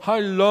wrong? How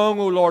long,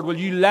 O Lord, will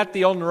you let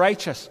the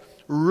unrighteous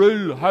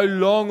rule? How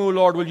long, O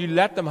Lord, will you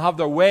let them have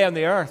their way on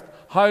the earth?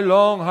 How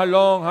long, how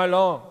long, how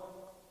long?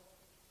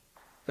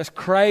 This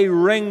cry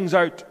rings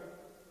out.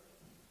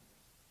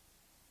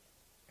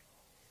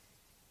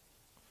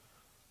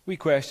 We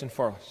question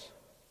for us.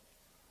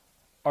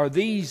 Are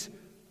these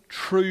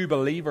true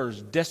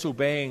believers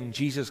disobeying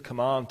Jesus'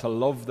 command to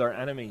love their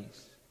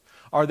enemies?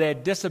 Are they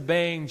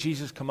disobeying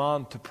Jesus'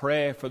 command to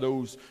pray for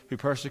those who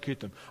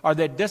persecute them? Are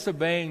they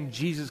disobeying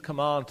Jesus'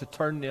 command to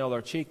turn the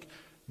other cheek?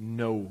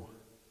 No.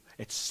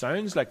 It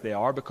sounds like they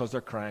are because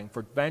they're crying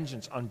for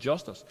vengeance and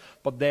justice.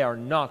 But they are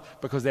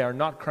not, because they are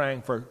not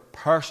crying for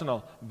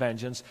personal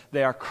vengeance.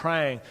 They are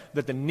crying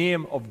that the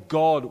name of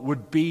God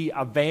would be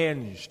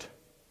avenged.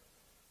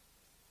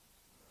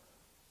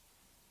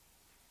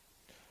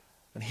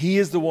 And He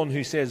is the one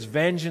who says,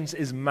 vengeance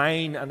is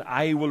mine and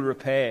I will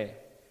repay.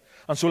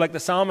 And so like the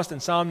psalmist in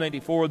Psalm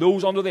 94,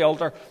 those under the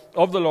altar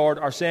of the Lord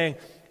are saying,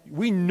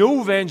 we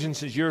know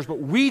vengeance is yours, but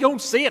we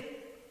don't see it.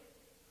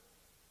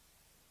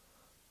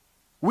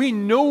 We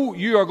know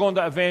you are going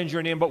to avenge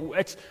your name, but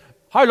it's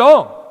how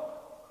long?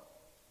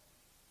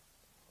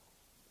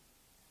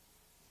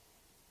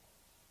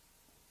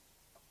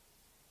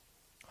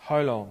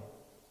 How long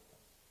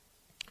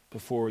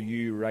before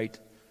you right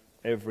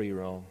every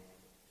wrong?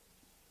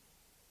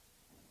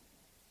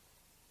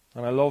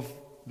 And I love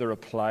the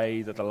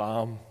reply that the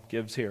Lamb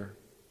gives here.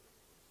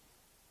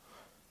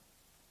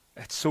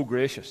 It's so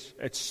gracious.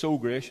 It's so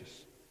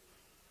gracious.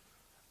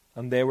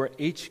 And they were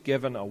each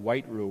given a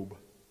white robe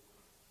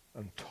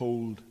and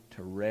told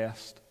to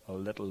rest a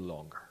little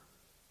longer.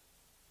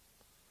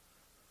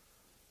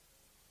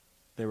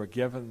 They were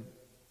given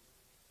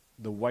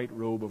the white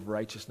robe of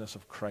righteousness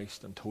of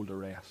Christ and told to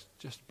rest.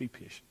 Just be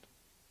patient.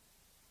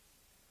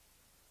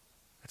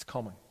 It's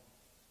coming.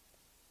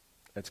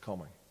 It's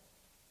coming.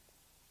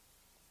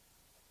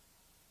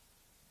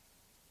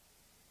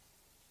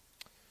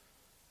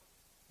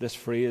 This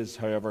phrase,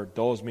 however,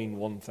 does mean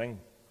one thing,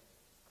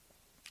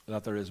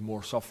 that there is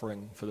more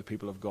suffering for the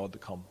people of God to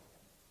come.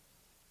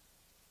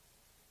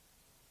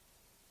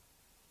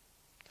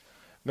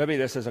 Maybe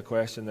this is a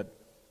question that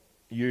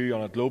you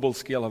on a global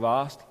scale have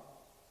asked.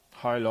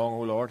 How long,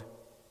 O Lord?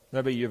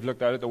 Maybe you've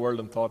looked out at the world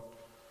and thought,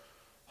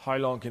 how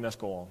long can this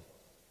go on?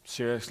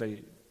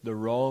 Seriously, the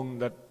wrong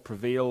that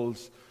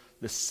prevails,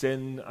 the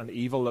sin and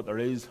evil that there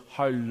is,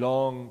 how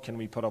long can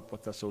we put up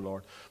with this, O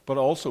Lord? But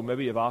also,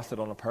 maybe you've asked it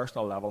on a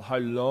personal level, how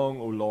long,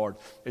 O Lord,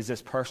 is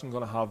this person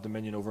going to have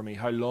dominion over me?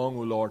 How long,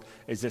 O Lord,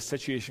 is this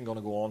situation going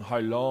to go on? How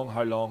long,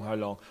 how long, how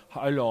long?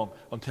 How long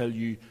until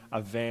you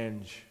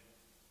avenge?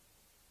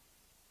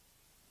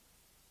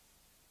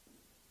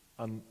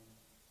 And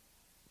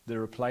the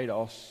reply to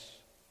us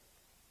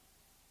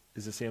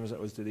is the same as it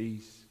was to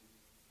these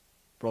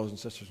brothers and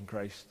sisters in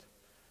Christ.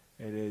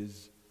 It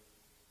is,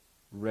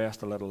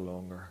 rest a little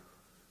longer.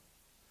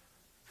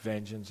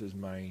 Vengeance is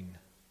mine,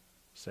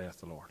 saith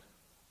the Lord.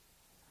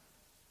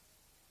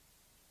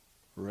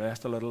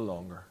 Rest a little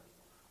longer.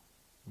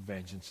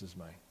 Vengeance is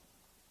mine.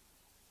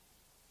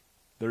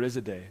 There is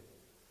a day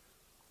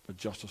that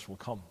justice will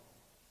come.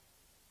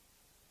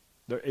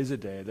 There is a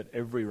day that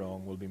every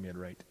wrong will be made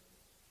right.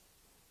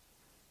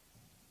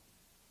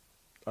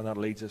 And that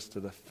leads us to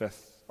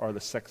the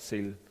sixth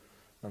seal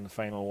and the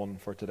final one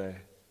for today.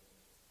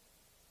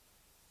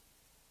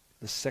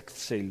 The sixth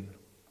seal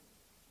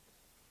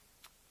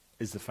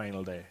is the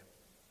final day.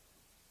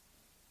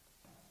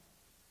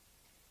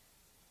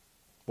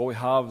 What we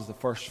have is the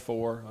first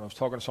four, and I was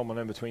talking to someone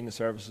in between the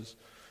services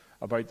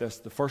about this.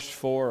 The first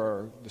four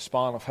are the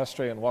span of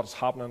history and what is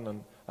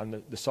happening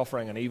and the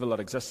suffering and evil that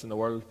exists in the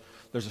world.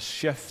 There's a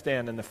shift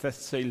then in the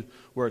fifth seal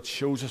where it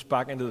shows us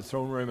back into the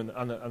throne room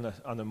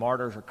and the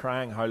martyrs are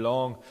crying, how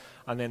long?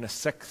 And then the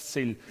sixth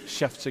seal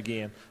shifts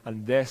again,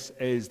 and this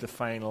is the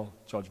final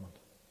judgment.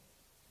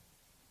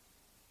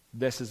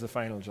 This is the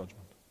final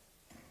judgment.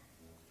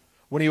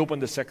 When he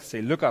opened the sixth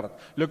seal, look at it.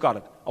 Look at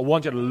it. I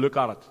want you to look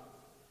at it.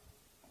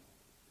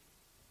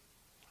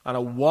 And I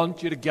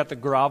want you to get the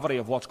gravity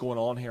of what's going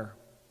on here.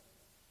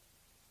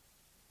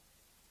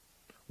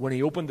 When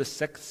he opened the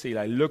sixth seal,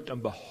 I looked,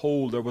 and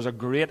behold, there was a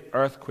great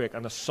earthquake,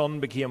 and the sun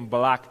became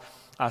black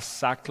as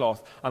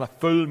sackcloth, and a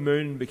full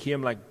moon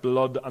became like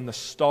blood, and the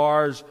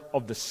stars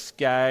of the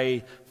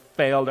sky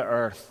fell to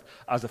earth,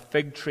 as a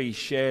fig tree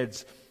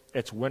sheds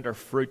its winter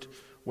fruit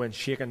when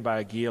shaken by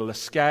a gale. The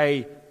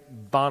sky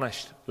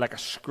vanished like a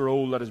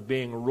scroll that is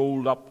being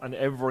rolled up, and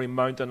every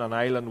mountain and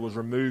island was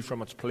removed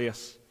from its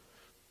place.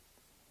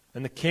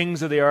 And the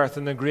kings of the earth,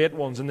 and the great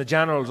ones, and the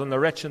generals, and the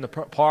rich, and the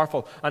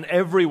powerful, and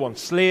everyone,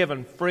 slave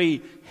and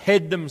free,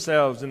 hid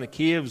themselves in the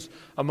caves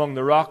among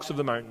the rocks of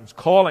the mountains,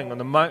 calling on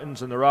the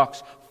mountains and the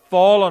rocks,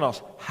 fall on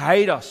us,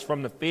 hide us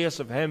from the face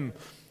of him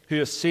who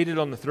is seated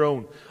on the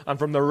throne, and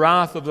from the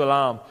wrath of the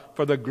Lamb.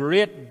 For the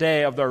great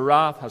day of their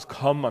wrath has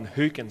come, and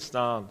who can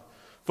stand?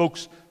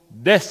 Folks,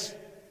 this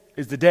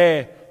is the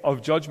day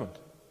of judgment.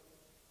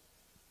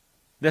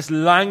 This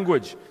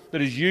language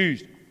that is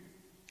used,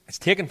 it's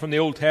taken from the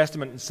Old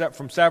Testament and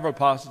from several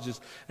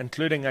passages,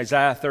 including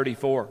Isaiah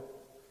 34.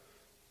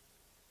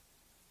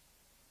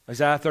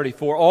 Isaiah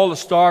 34, all the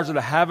stars of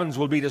the heavens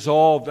will be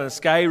dissolved, and the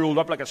sky rolled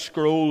up like a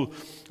scroll,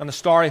 and the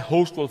starry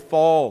host will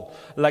fall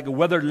like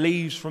withered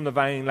leaves from the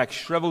vine, like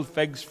shriveled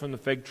figs from the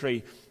fig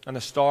tree, and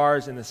the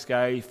stars in the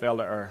sky fell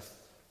to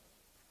earth.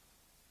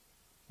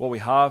 What we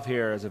have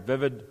here is a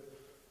vivid,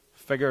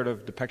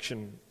 figurative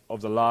depiction of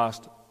the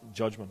last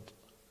judgment.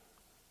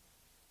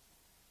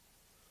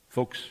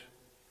 Folks,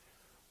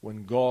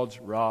 when God's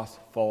wrath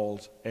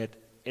falls, it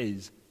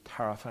is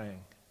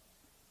terrifying.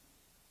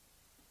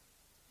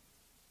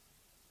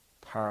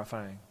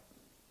 Terrifying.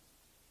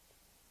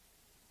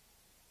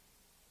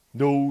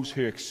 Those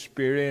who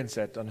experience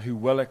it and who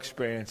will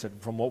experience it,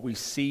 from what we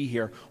see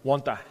here,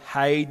 want to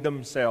hide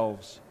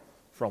themselves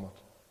from it.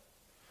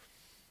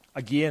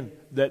 Again,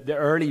 the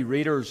early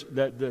readers,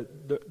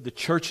 the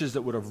churches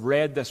that would have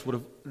read this, would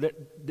have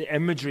the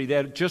imagery,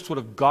 they just would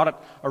have got it.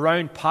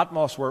 Around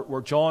Patmos,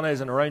 where John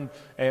is, and around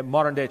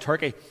modern-day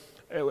Turkey,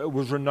 it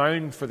was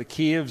renowned for the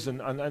caves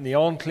and the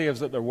enclaves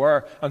that there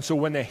were. And so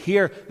when they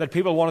hear that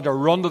people wanted to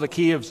run to the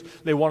caves,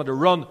 they wanted to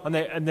run,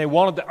 and they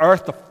wanted the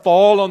earth to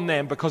fall on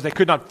them because they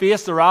could not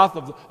face the wrath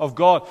of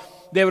God.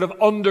 They would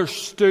have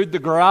understood the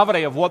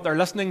gravity of what they're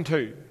listening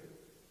to.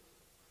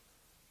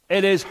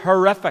 It is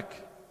horrific.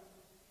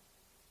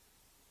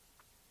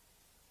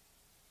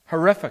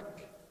 Horrific.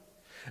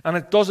 And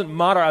it doesn't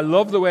matter. I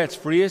love the way it's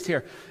phrased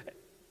here.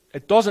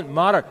 It doesn't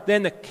matter.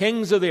 Then the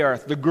kings of the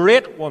earth, the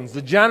great ones,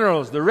 the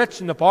generals, the rich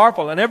and the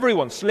powerful, and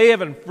everyone,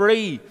 slave and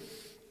free,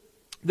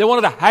 they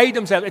wanted to hide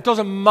themselves. It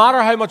doesn't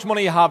matter how much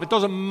money you have. It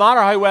doesn't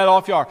matter how well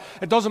off you are.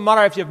 It doesn't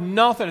matter if you have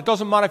nothing. It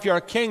doesn't matter if you're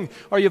a king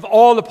or you have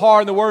all the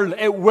power in the world.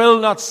 It will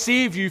not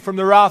save you from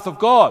the wrath of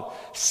God.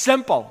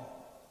 Simple.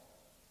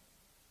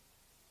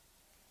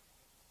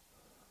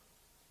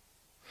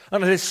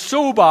 And it is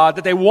so bad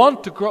that they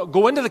want to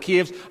go into the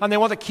caves, and they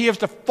want the caves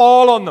to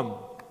fall on them.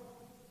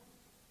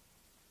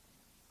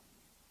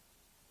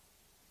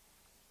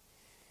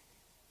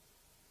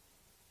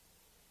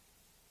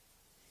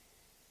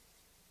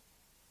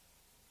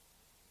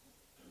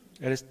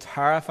 It is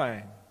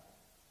terrifying.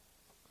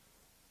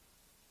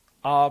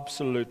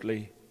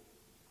 Absolutely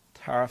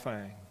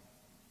terrifying.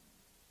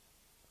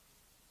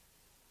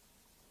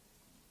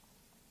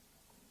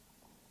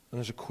 And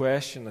there's a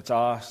question that's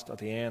asked at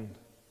the end.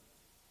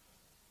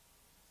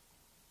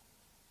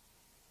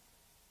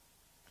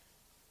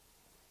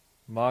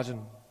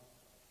 Imagine,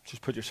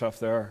 just put yourself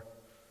there.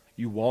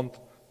 You want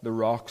the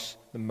rocks,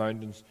 the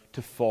mountains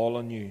to fall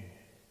on you.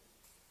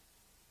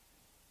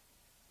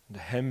 And to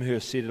him who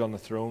is seated on the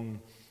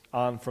throne,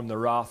 and from the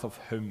wrath of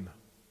whom?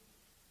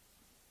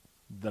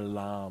 The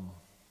Lamb.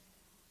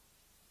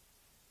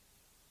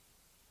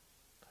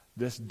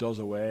 This does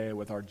away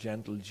with our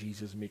gentle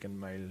Jesus meek and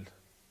mild.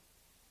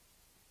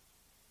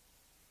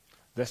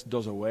 This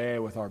does away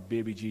with our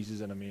baby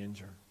Jesus in a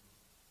manger.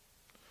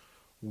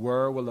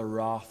 Where will the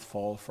wrath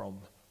fall from?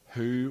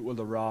 Who will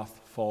the wrath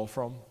fall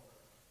from?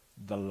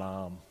 The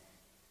Lamb.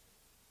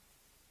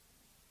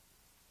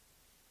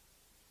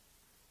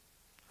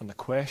 And the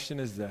question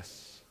is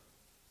this: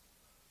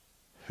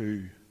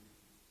 who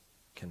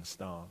can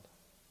stand?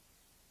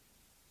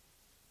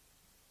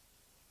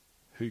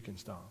 Who can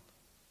stand?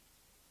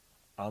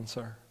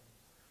 Answer: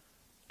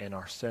 in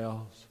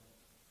ourselves,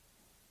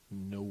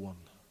 no one.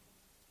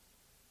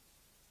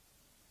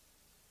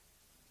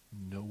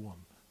 No one.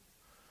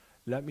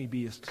 Let me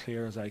be as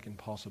clear as I can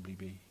possibly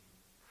be.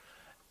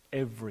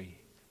 Every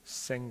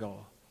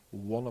single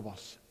one of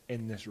us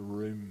in this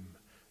room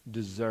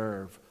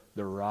deserve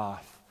the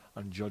wrath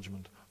and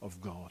judgment of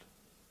God.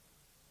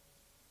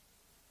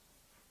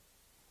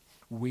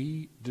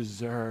 We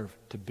deserve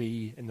to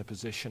be in the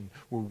position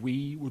where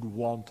we would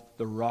want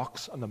the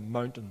rocks and the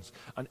mountains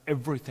and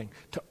everything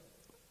to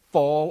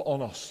fall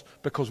on us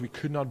because we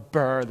could not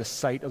bear the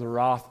sight of the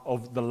wrath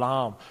of the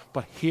Lamb.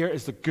 But here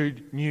is the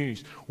good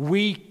news.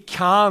 We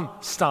can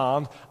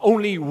stand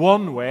only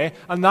one way,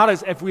 and that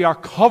is if we are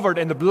covered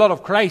in the blood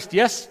of Christ.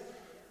 Yes?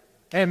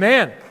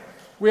 Amen.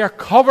 We are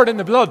covered in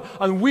the blood,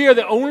 and we are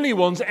the only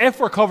ones,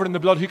 if we're covered in the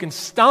blood, who can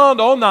stand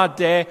on that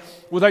day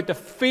without the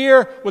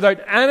fear,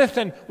 without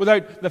anything,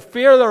 without the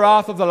fear of the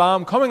wrath of the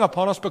Lamb coming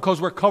upon us, because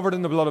we're covered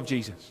in the blood of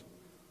Jesus.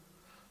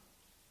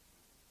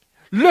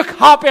 Look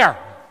happier.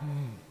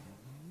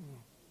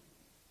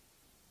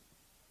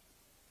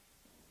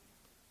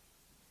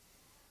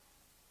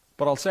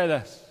 But I'll say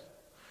this: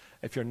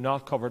 if you're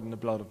not covered in the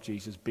blood of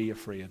Jesus, be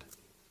afraid.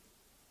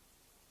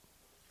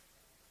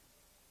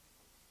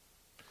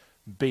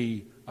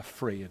 Be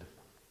afraid.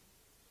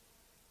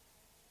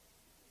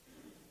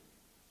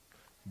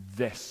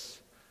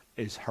 This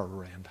is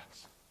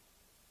horrendous.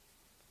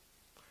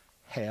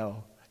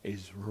 Hell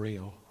is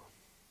real.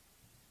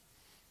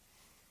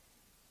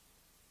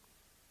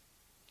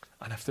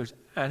 And if there's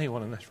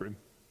anyone in this room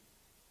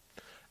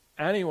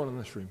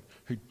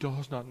who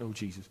does not know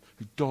Jesus,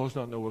 who does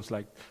not know what it's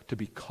like to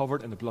be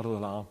covered in the blood of the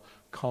Lamb,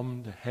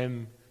 come to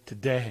him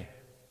today.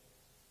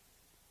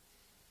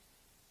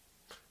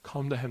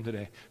 Come to him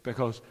today,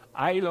 because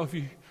I love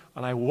you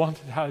and I want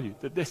to tell you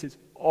that this is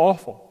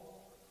awful.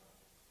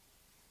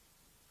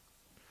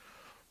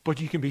 But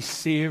you can be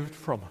saved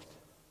from it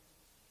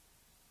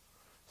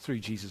through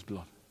Jesus'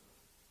 blood.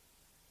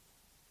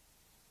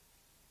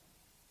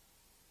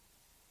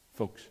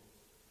 Folks,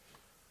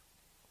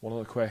 one of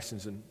the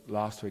questions in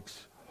last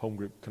week's home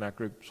group, Connect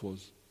groups,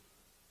 was,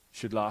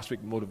 should last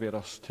week motivate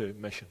us to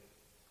mission?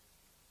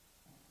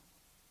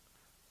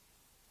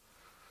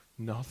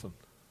 Nothing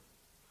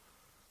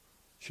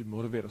should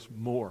motivate us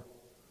more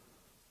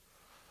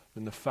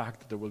than the fact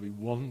that there will be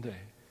one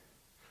day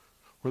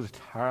where the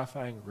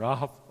terrifying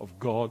wrath of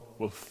God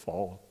will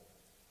fall.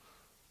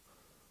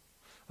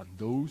 And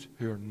those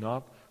who are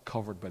not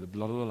covered by the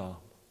blood of the Lamb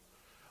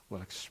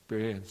will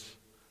experience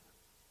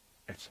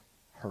its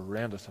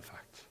horrendous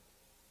effects.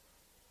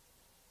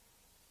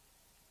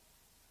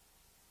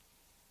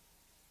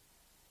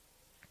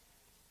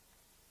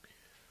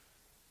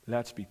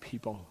 Let's be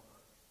people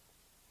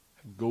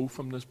who go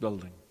from this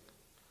building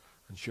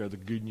and share the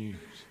good news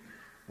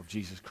of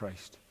Jesus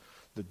Christ,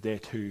 that they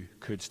too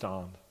could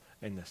stand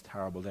in this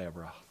terrible day of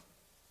wrath.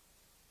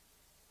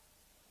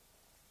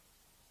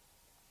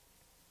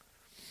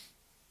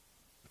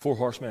 Four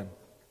horsemen.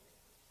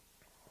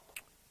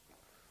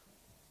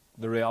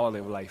 The reality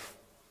of life.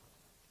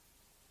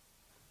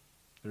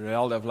 The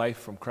reality of life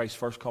from Christ's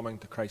first coming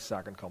to Christ's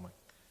second coming.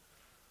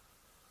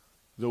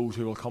 Those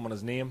who will come in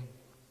his name,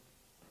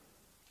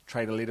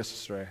 try to lead us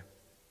astray.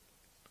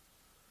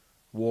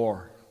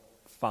 War,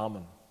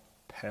 famine,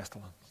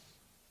 pestilence.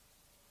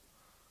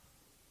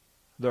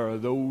 There are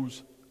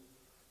those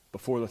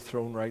before the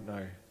throne right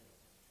now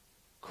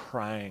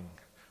crying,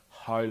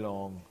 how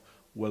long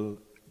will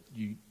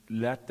you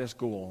let this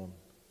go on?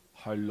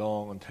 How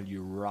long until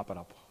you wrap it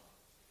up?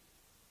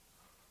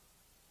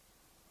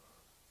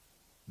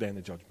 Then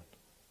the judgment.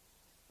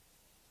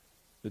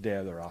 The day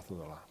of the wrath of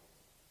the Lamb.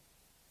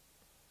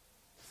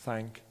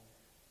 Thank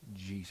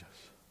Jesus.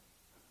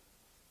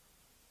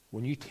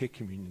 When you take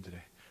communion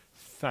today,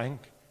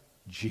 thank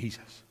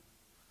Jesus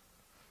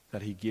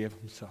that he gave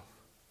himself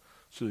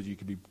so that you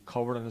could be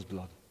covered in his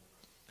blood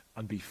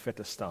and be fit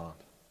to stand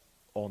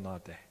on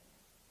that day.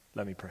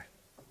 Let me pray.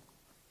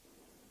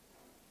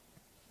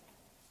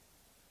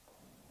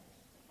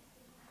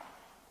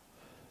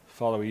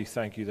 Father, we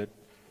thank you that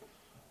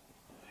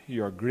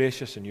you are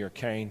gracious and you are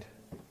kind.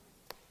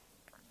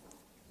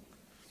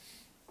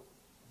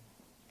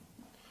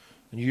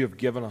 And you have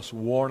given us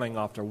warning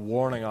after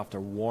warning after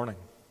warning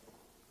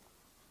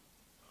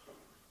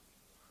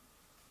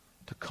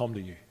to come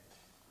to you.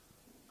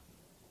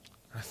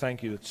 I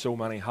thank you that so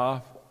many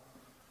have.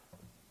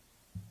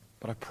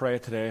 But I pray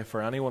today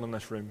for anyone in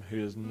this room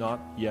who is not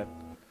yet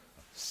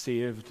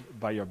saved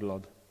by your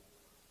blood.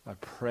 I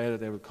pray that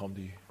they would come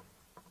to you.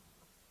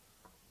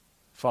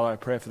 Father, I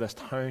pray for this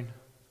town.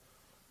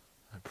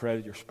 I pray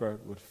that your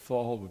Spirit would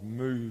fall, would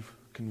move,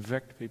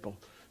 convict people,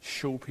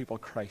 show people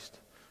Christ,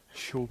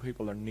 show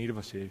people their need of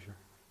a Savior.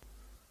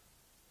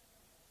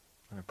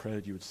 And I pray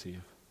that you would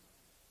save.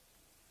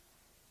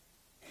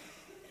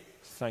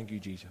 Thank you,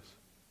 Jesus.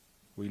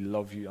 We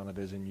love you, and it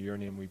is in your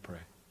name we pray.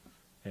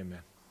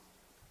 Amen.